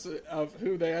 regardless of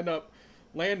who they end up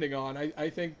landing on, I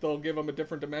think they'll give them a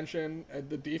different dimension.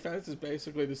 The defense is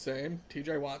basically the same.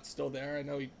 TJ Watt's still there. I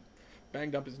know he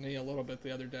banged up his knee a little bit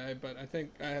the other day, but I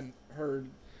think I hadn't heard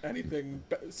anything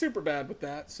super bad with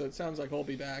that, so it sounds like he'll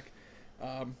be back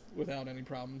without any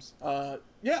problems. The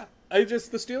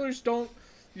Steelers don't.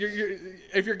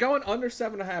 If you're going under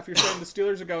 7.5, you're saying the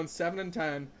Steelers are going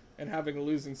 7-10 and having a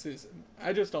losing season.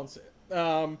 I just don't see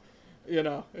it.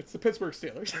 It's the Pittsburgh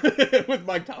Steelers with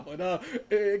Mike Tomlin.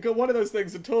 One of those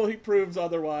things until he proves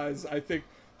otherwise. I think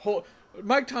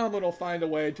Mike Tomlin will find a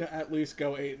way to at least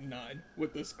go 8-9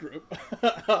 with this group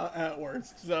at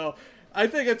worst. So I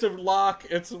think it's a lock.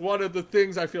 It's one of the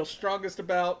things I feel strongest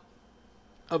about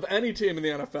of any team in the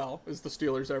NFL is the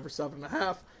Steelers over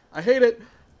 7.5. I hate it,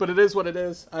 but it is what it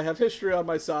is. I have history on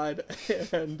my side,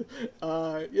 and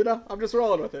I'm just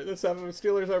rolling with it. The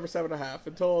Steelers over 7.5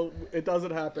 until it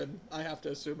doesn't happen. I have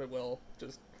to assume it will.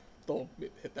 Just they'll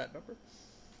hit that number.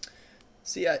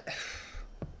 See,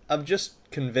 I've just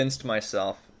convinced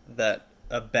myself that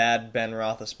a bad Ben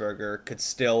Roethlisberger could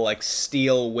still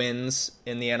steal wins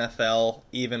in the NFL,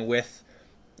 even with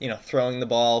throwing the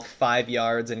ball 5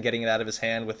 yards and getting it out of his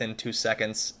hand within 2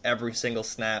 seconds every single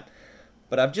snap.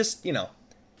 But I've just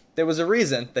there was a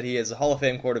reason that he is a Hall of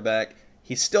Fame quarterback.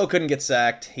 He still couldn't get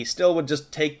sacked. He still would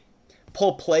just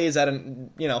pull plays out of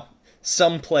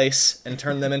some place and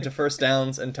turn them into first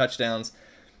downs and touchdowns.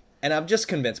 And I've just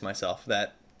convinced myself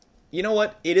that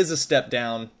it is a step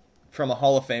down from a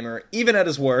Hall of Famer, even at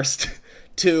his worst,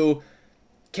 to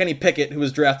Kenny Pickett, who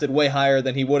was drafted way higher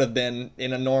than he would have been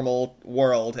in a normal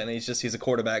world, and he's a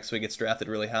quarterback, so he gets drafted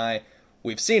really high.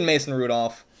 We've seen Mason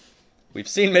Rudolph. We've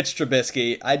seen Mitch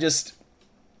Trubisky. I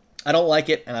don't like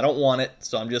it, and I don't want it,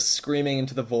 so I'm just screaming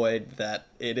into the void that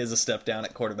it is a step down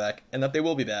at quarterback, and that they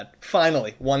will be bad.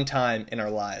 Finally, one time in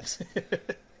our lives.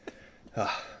 All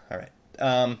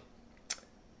right.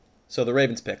 So the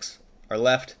Ravens picks are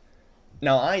left.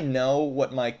 Now, I know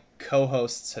what my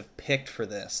co-hosts have picked for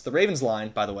this. The Ravens line,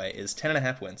 by the way, is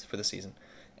 10.5 wins for the season.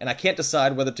 And I can't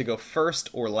decide whether to go first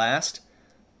or last.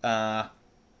 I'm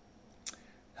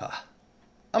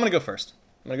going to go first.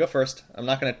 I'm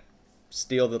not going to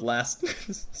steal the last...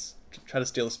 try to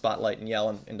steal the spotlight and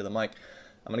yell into the mic.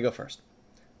 I'm going to go first.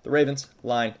 The Ravens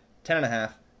line,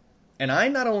 10.5. And I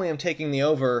not only am taking the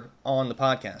over on the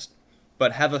podcast,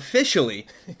 but have officially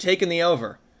taken the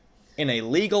over in a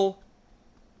legal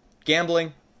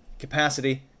gambling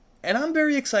capacity, and I'm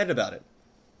very excited about it.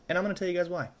 And I'm going to tell you guys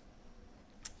why.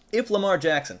 If Lamar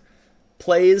Jackson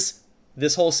plays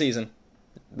this whole season,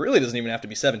 really doesn't even have to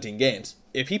be 17 games.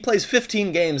 If he plays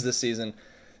 15 games this season,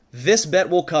 this bet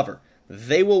will cover.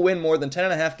 They will win more than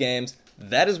 10.5 games.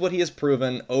 That is what he has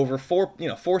proven over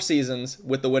four seasons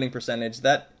with the winning percentage.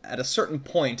 That at a certain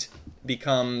point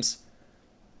becomes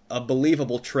a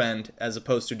believable trend as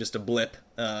opposed to just a blip,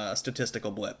 a statistical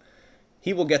blip.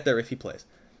 He will get there if he plays.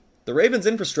 The Ravens'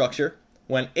 infrastructure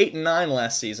went 8-9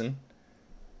 last season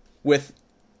with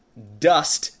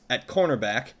dust at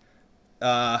cornerback,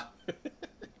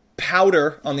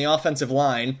 powder on the offensive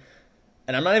line,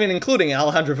 and I'm not even including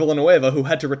Alejandro Villanueva, who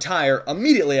had to retire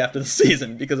immediately after the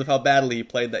season because of how badly he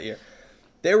played that year.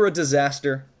 They were a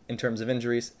disaster in terms of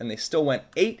injuries, and they still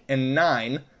went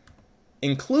 8-9,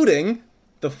 including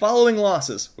the following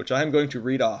losses, which I am going to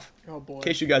read off. Oh boy. In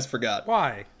case you guys forgot.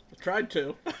 Why? I tried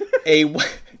to.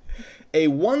 A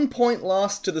 1-point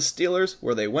loss to the Steelers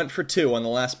where they went for 2 on the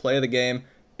last play of the game.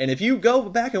 And if you go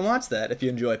back and watch that, if you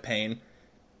enjoy pain,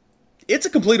 it's a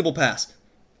completable pass.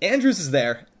 Andrews is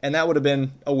there, and that would have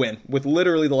been a win with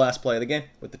literally the last play of the game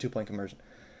with the 2-point conversion.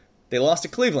 They lost to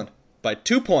Cleveland by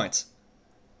 2 points.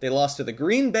 They lost to the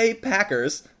Green Bay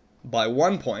Packers by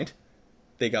 1 point.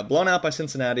 They got blown out by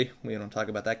Cincinnati. We don't talk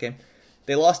about that game.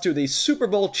 They lost to the Super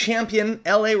Bowl champion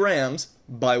LA Rams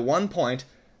by 1 point.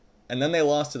 And then they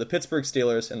lost to the Pittsburgh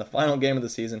Steelers in the final game of the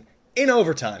season in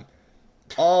overtime.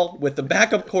 All with the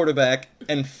backup quarterback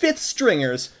and fifth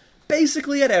stringers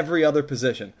basically at every other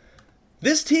position.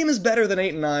 This team is better than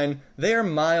 8-9. They are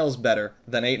miles better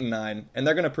than 8-9. And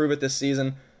they're going to prove it this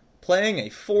season playing a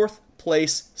 4th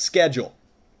place schedule.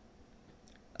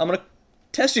 I'm going to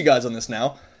test you guys on this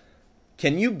now.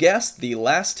 Can you guess the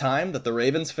last time that the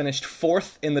Ravens finished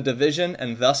 4th in the division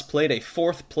and thus played a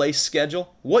 4th place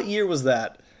schedule? What year was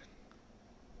that?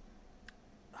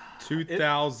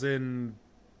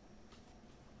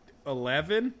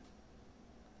 2011?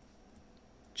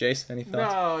 Jace, any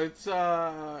thoughts? No, it's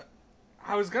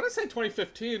I was gonna say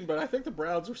 2015, but I think the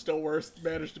Browns were still worse.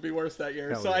 Managed to be worse that year.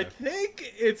 Hell So yeah. I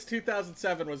think it's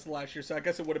 2007 was the last year. So I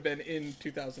guess it would have been in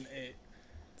 2008.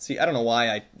 See, I don't know why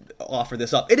I offer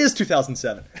this up. It is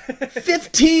 2007.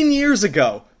 15 years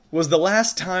ago was the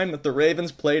last time that the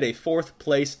Ravens played a fourth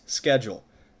place schedule.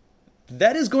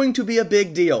 That is going to be a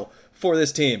big deal for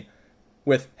this team.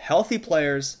 With healthy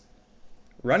players,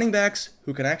 running backs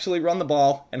who can actually run the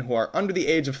ball and who are under the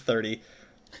age of 30,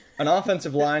 an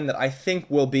offensive line that I think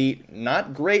will be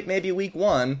not great maybe week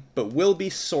 1, but will be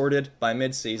sorted by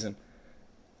midseason.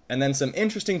 And then some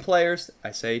interesting players.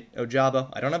 I say Ojabo.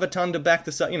 I don't have a ton to back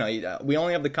this up. We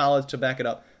only have the college to back it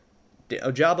up.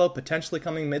 Ojabo potentially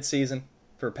coming midseason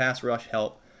for pass rush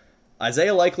help.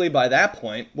 Isaiah Likely by that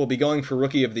point will be going for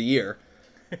Rookie of the Year.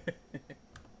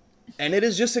 And it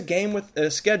is just a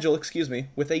schedule,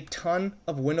 with a ton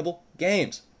of winnable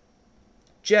games.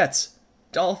 Jets,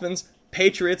 Dolphins,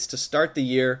 Patriots to start the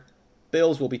year.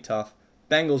 Bills will be tough.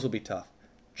 Bengals will be tough.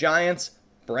 Giants,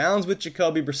 Browns with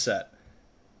Jacoby Brissett.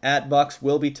 At Bucks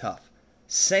will be tough.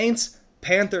 Saints,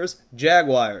 Panthers,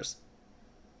 Jaguars.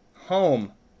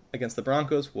 Home against the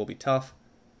Broncos will be tough.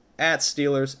 At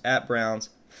Steelers, at Browns,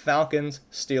 Falcons,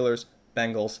 Steelers,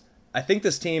 Bengals. I think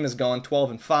this team is going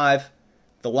 12-5.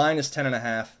 The line is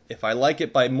 10.5. If I like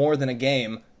it by more than a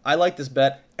game, I like this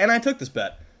bet, and I took this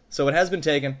bet. So it has been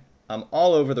taken. I'm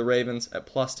all over the Ravens at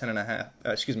plus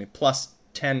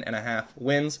 10.5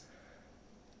 wins.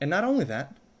 And not only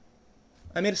that,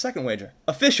 I made a second wager.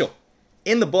 Official.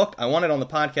 In the book. I want it on the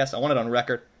podcast. I want it on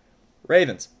record.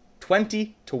 Ravens,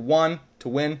 20-1 to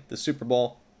win the Super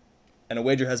Bowl. And a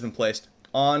wager has been placed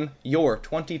on your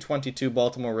 2022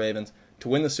 Baltimore Ravens to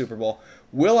win the Super Bowl.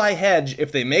 Will I hedge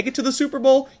if they make it to the Super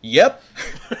Bowl? Yep.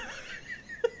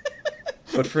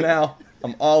 But for now,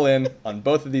 I'm all in on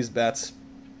both of these bets.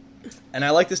 And I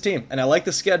like this team. And I like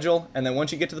the schedule. And then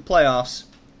once you get to the playoffs,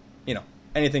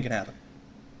 anything can happen.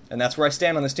 And that's where I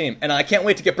stand on this team. And I can't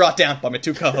wait to get brought down by my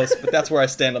two co-hosts, but that's where I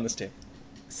stand on this team.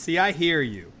 See, I hear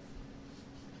you.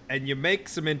 And you make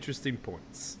some interesting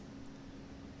points.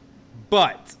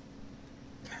 But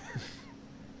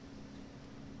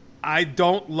I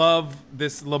don't love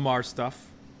this Lamar stuff.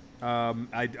 I'm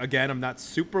not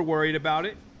super worried about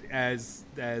it as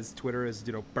Twitter is,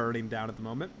 burning down at the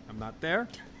moment. I'm not there.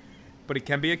 But it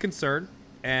can be a concern.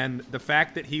 And the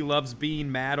fact that he loves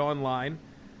being mad online,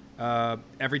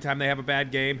 every time they have a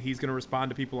bad game, he's going to respond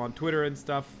to people on Twitter and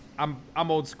stuff. I'm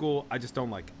old school. I just don't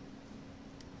like it.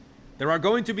 There are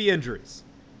going to be injuries.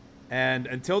 And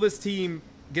until this team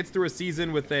gets through a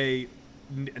season with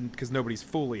because nobody's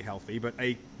fully healthy, but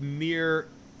a near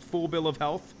full bill of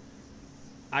health,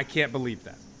 I can't believe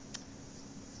that.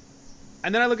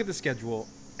 And then I look at the schedule,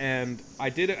 and I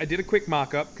did a quick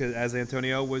mock-up, because as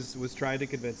Antonio was trying to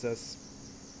convince us.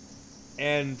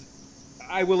 And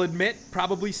I will admit,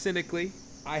 probably cynically,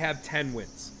 I have 10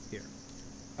 wins here.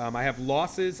 I have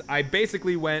losses. I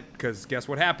basically went, because guess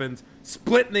what happens?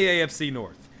 Split in the AFC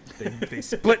North. They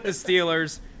split the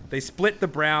Steelers. They split the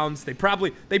Browns. They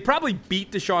probably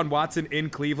beat Deshaun Watson in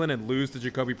Cleveland and lose to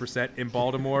Jacoby Brissett in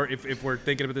Baltimore, if we're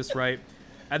thinking of this right.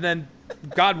 And then,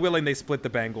 God willing, they split the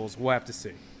Bengals. We'll have to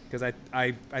see. Because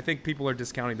I think people are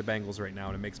discounting the Bengals right now,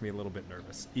 and it makes me a little bit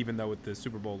nervous, even though with the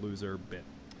Super Bowl loser bit.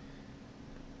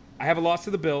 I have a loss to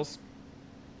the Bills.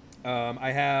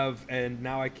 I have, and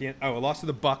now I can't. Oh, a loss to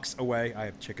the Bucks away. I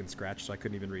have chicken scratch, so I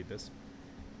couldn't even read this.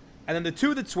 And then the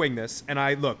two that swing this, and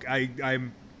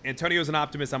I'm Antonio's an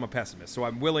optimist. I'm a pessimist, so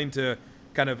I'm willing to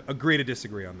kind of agree to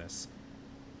disagree on this.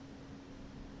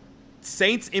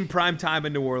 Saints in prime time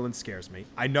in New Orleans scares me.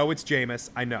 I know it's Jameis.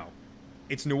 I know.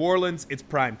 It's New Orleans. It's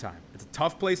prime time. It's a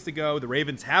tough place to go. The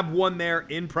Ravens have won there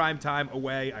in prime time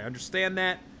away. I understand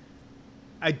that.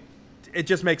 It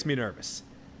just makes me nervous.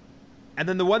 And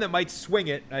then the one that might swing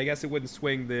it, I guess it wouldn't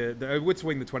swing it would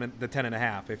swing the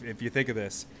 10.5 if you think of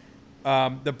this.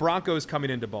 The Broncos coming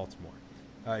into Baltimore.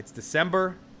 It's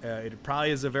December. It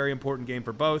probably is a very important game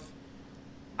for both.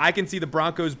 I can see the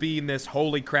Broncos being this,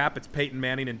 holy crap, it's Peyton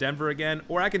Manning in Denver again.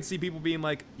 Or I can see people being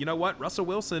like, you know what, Russell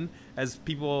Wilson, as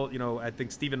people, I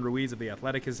think Stephen Ruiz of The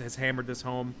Athletic has hammered this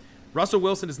home. Russell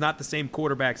Wilson is not the same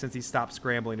quarterback since he stopped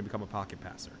scrambling to become a pocket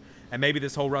passer. And maybe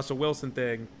this whole Russell Wilson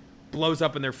thing blows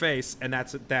up in their face, and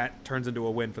that turns into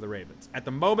a win for the Ravens. At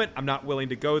the moment, I'm not willing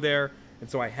to go there, and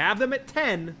so I have them at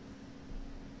 10,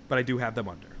 but I do have them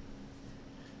under.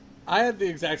 I had the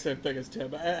exact same thing as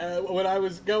Tim. When I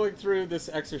was going through this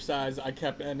exercise, I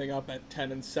kept ending up at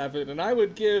 10 and 7, and I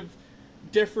would give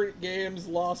different games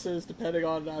losses depending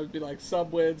on, I would be like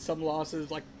some wins, some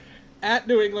losses. Like At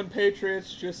New England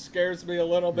Patriots just scares me a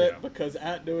little bit because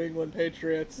at New England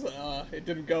Patriots, it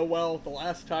didn't go well the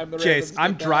last time the Ravens Chase,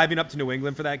 I'm did that. driving up to New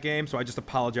England for that game, so I just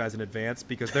apologize in advance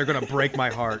because they're going to break my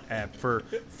heart. For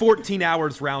 14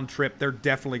 hours round trip, they're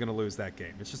definitely going to lose that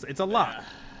game. It's a lot.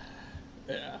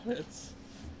 Yeah, it's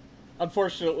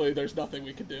unfortunately there's nothing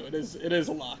we can do. It is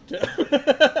a lot.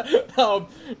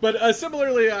 But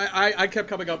similarly, I kept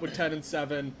coming up with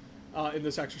 10-7 in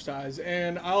this exercise,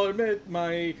 and I'll admit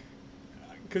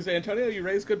because Antonio, you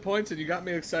raised good points and you got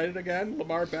me excited again.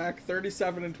 Lamar back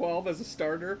 37-12 as a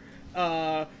starter.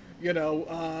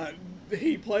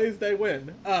 He plays, they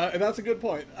win, and that's a good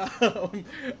point.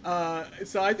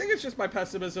 So I think it's just my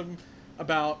pessimism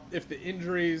about if the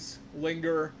injuries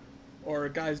linger or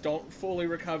guys don't fully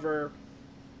recover,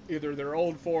 either their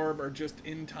old form or just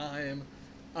in time.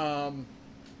 And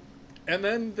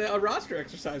then the roster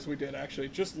exercise we did, actually,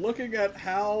 just looking at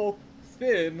how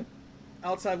thin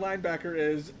outside linebacker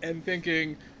is and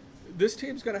thinking this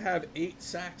team's going to have 8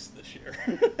 sacks this year.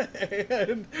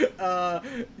 And,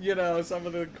 some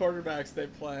of the quarterbacks they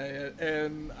play.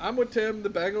 And I'm with Tim. The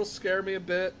Bengals scare me a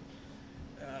bit.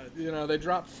 They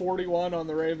dropped 41 on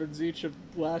the Ravens each of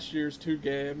last year's 2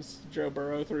 games. Joe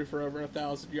Burrow threw for over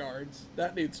 1,000 yards.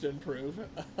 That needs to improve.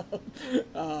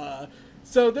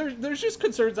 So there's just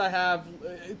concerns I have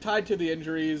tied to the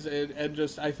injuries and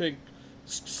just, I think,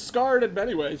 scarred in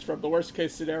many ways from the worst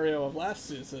case scenario of last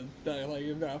season.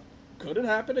 Could it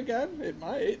happen again? It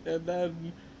might. And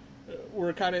then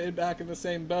we're kind of back in the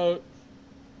same boat.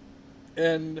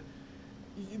 And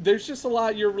there's just a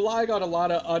lot. You're relying on a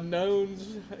lot of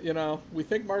unknowns. We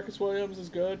think Marcus Williams is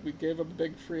good. We gave him a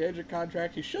big free agent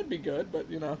contract. He should be good, but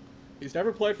he's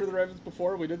never played for the Ravens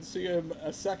before. We didn't see him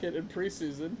a second in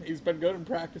preseason. He's been good in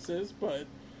practices, but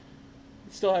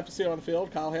still have to see it on the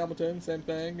field. Kyle Hamilton, same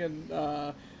thing. And,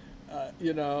 as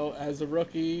a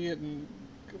rookie and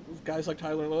guys like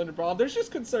Tyler Linderbaum, there's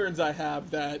just concerns I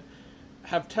have that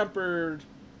have tempered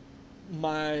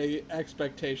my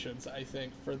expectations, I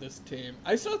think, for this team.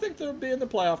 I still think they'll be in the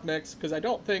playoff mix because I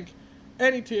don't think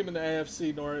any team in the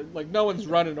AFC North, no one's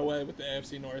running away with the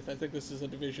AFC North. I think this is a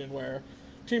division where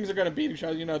teams are going to beat each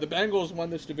other. The Bengals won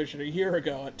this division a year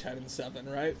ago at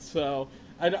 10-7, right? So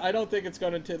I don't think it's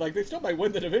going to take, they still might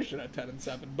win the division at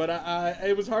 10-7, but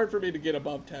it was hard for me to get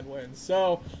above 10 wins.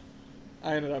 So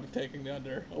I ended up taking the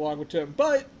under along with Tim.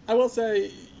 But I will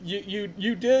say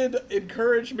you did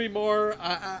encourage me more.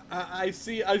 I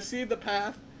see the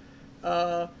path.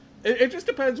 It just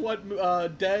depends what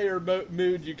day or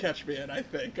mood you catch me in, I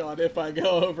think, on if I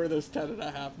go over this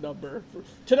 10.5 number.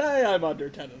 Today I'm under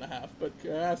 10.5, but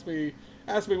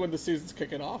ask me when the season's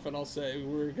kicking off, and I'll say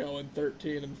we're going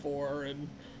 13-4 and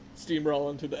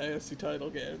steamrolling to the AFC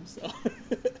title game. So,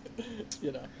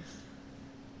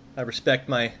 I respect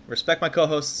my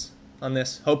co-hosts on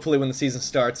this. Hopefully, when the season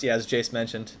starts, as Jace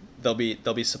mentioned, they'll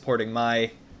be supporting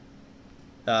my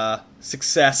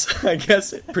success, I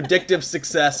guess, predictive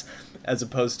success, as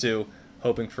opposed to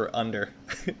hoping for under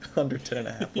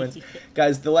 10.5 wins.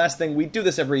 Guys, the last thing, we do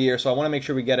this every year, so I want to make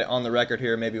sure we get it on the record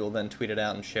here. Maybe we'll then tweet it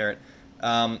out and share it.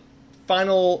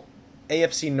 Final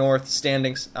AFC North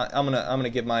standings. I'm gonna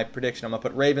give my prediction. I'm gonna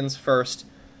put Ravens first,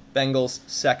 Bengals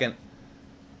second,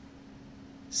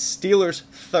 Steelers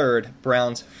third,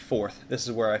 Browns fourth. This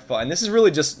is where I fall. And this is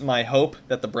really just my hope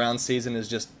that the Browns season is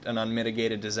just an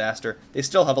unmitigated disaster. They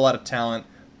still have a lot of talent,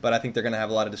 but I think they're going to have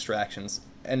a lot of distractions.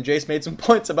 And Jace made some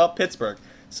points about Pittsburgh.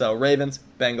 So Ravens,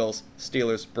 Bengals,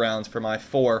 Steelers, Browns for my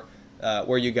 4. Where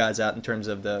are you guys at in terms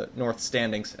of the North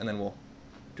standings? And then we'll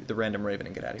do the random Raven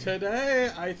and get out of here. Today,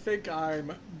 I think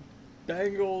I'm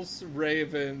Bengals,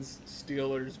 Ravens,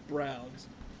 Steelers, Browns.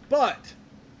 But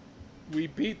we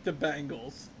beat the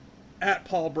Bengals at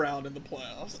Paul Brown in the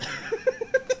playoffs.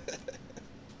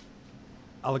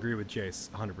 I'll agree with Jace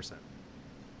 100%.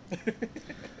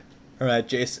 All right,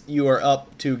 Jace, you are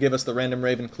up to give us the random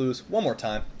Raven clues one more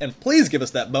time, and please give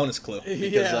us that bonus clue.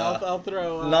 Because, I'll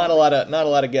throw not a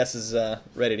lot of guesses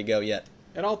ready to go yet.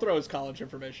 And I'll throw his college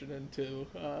information into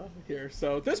here.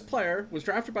 So this player was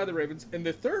drafted by the Ravens in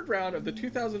the 3rd round of the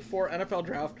 2004 NFL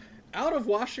Draft out of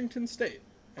Washington State.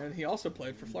 And he also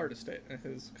played for Florida State in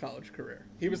his college career.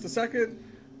 He was the 2nd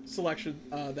selection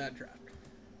that draft.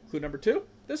 Clue number 2.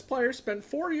 This player spent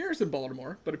 4 years in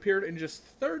Baltimore, but appeared in just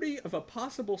 30 of a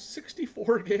possible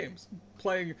 64 games,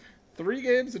 playing 3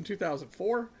 games in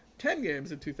 2004, 10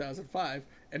 games in 2005,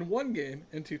 and 1 game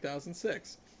in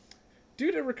 2006.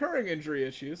 Due to recurring injury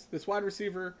issues, this wide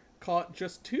receiver caught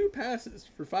just 2 passes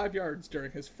for 5 yards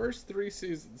during his first 3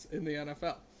 seasons in the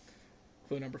NFL.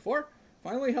 Clue number 4.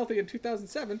 Finally healthy in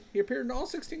 2007, he appeared in all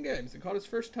 16 games and caught his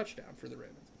first touchdown for the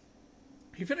Ravens.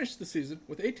 He finished the season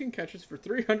with 18 catches for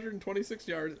 326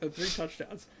 yards and 3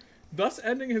 touchdowns, thus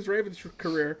ending his Ravens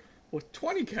career with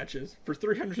 20 catches for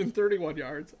 331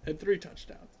 yards and 3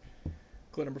 touchdowns.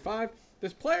 Clue number 5.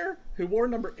 This player, who wore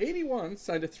number 81,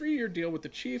 signed a 3-year deal with the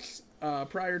Chiefs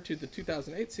prior to the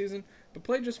 2008 season, but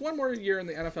played just 1 more year in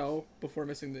the NFL before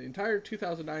missing the entire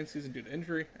 2009 season due to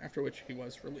injury, after which he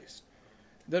was released.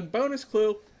 Then bonus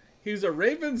clue, he's a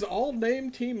Ravens all-name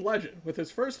team legend, with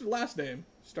his first and last name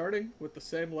starting with the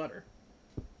same letter.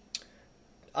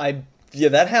 Yeah,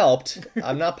 that helped.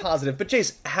 I'm not positive. But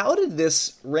Jace, how did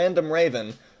this random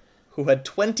Raven, who had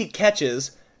 20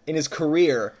 catches in his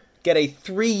career, get a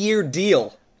 3-year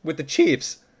deal with the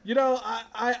Chiefs? You know,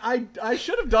 I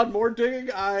should have done more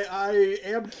digging. I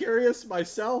am curious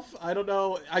myself. I don't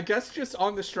know. I guess just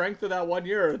on the strength of that 1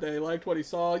 year, they liked what he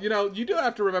saw. You know, you do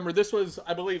have to remember, this was,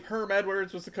 I believe, Herm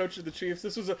Edwards was the coach of the Chiefs.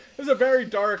 This was a very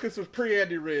dark, this was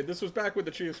pre-Andy Reid. This was back when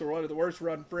the Chiefs were one of the worst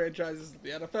run franchises in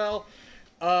the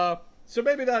NFL. So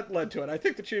maybe that led to it. I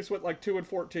think the Chiefs went like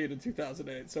 2-14 in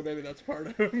 2008, so maybe that's part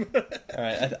of it. All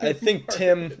right, I think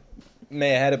Tim may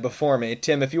have had it before me.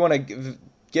 Tim, if you want to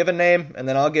give a name, and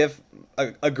then I'll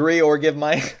agree or give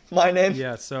my name.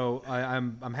 Yeah, so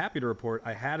I'm happy to report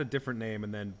I had a different name,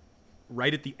 and then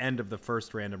right at the end of the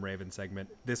first Random Raven segment,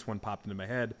 this one popped into my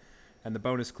head, and the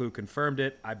bonus clue confirmed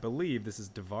it. I believe this is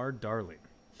DeVar Darling.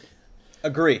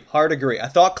 Agree, hard agree. I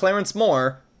thought Clarence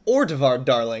Moore or DeVar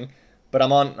Darling, but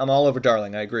I'm all over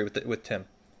Darling. I agree with Tim.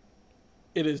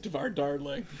 It is DeVar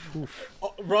Darling.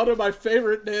 One of my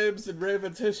favorite names in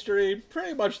Ravens history.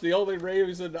 Pretty much the only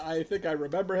reason I think I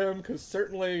remember him, because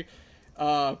certainly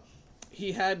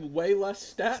he had way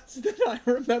less stats than I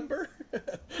remember.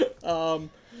 Yeah,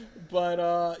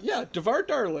 DeVar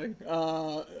Darling.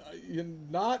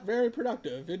 Not very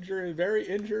productive. Very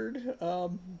injured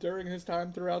during his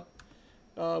time throughout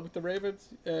with the Ravens.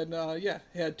 And he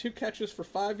had 2 catches for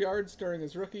 5 yards during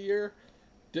his rookie year.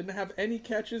 Didn't have any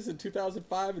catches in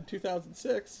 2005 and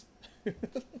 2006.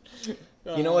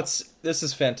 You know what's? This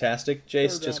is fantastic,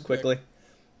 Jace. Just quickly,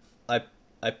 I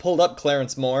pulled up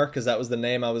Clarence Moore because that was the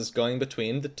name I was going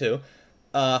between the two.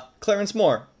 Clarence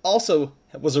Moore also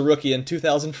was a rookie in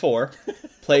 2004.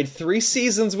 Played 3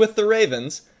 seasons with the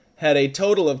Ravens. Had a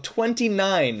total of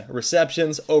 29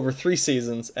 receptions over 3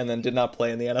 seasons, and then did not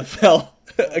play in the NFL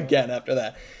again after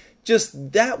that.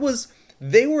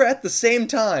 They were at the same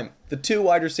time, the 2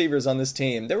 wide receivers on this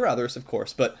team. There were others, of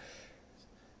course, but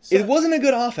it wasn't a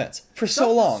good offense for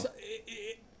so long.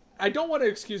 I don't want to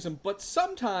excuse him, but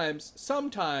sometimes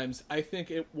I think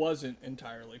it wasn't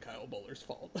entirely Kyle Buller's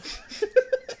fault.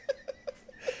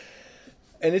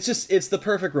 And it's the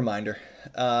perfect reminder.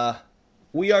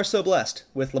 We are so blessed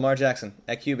with Lamar Jackson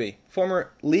at QB.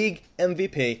 Former league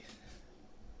MVP.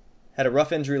 Had a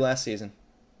rough injury last season.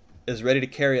 Is ready to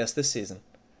carry us this season.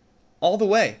 All the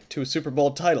way to a Super Bowl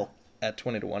title at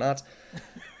 20-1 odds.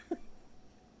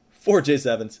 For Jace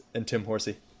Evans and Tim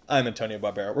Horsey, I'm Antonio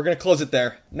Barbera. We're going to close it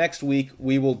there. Next week,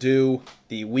 we will do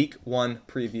the Week 1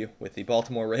 preview with the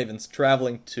Baltimore Ravens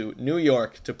traveling to New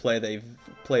York to play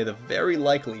the very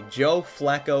likely Joe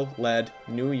Flacco-led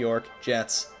New York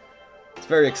Jets. It's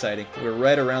very exciting. We're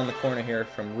right around the corner here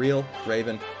from real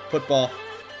Raven football,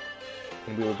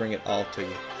 and we will bring it all to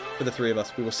you. For the 3 of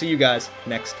us, we will see you guys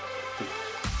next week.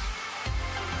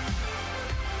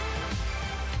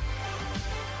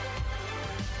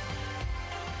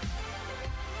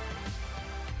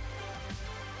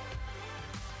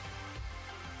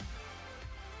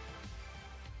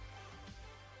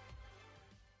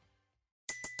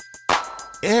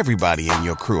 Everybody in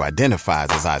your crew identifies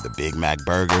as either Big Mac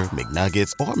Burger,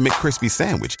 McNuggets, or McCrispy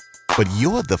Sandwich. But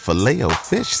you're the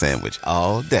Filet-O-Fish Sandwich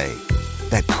all day.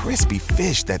 That crispy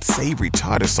fish, that savory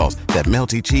tartar sauce, that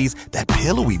melty cheese, that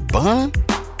pillowy bun.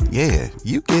 Yeah,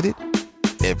 you get it.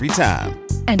 Every time.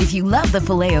 And if you love the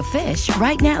Filet-O-Fish,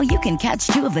 right now you can catch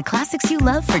 2 of the classics you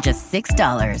love for just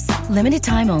 $6. Limited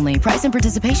time only. Price and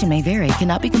participation may vary.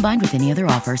 Cannot be combined with any other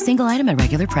offer. Single item at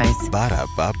regular price.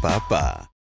 Ba-da-ba-ba-ba.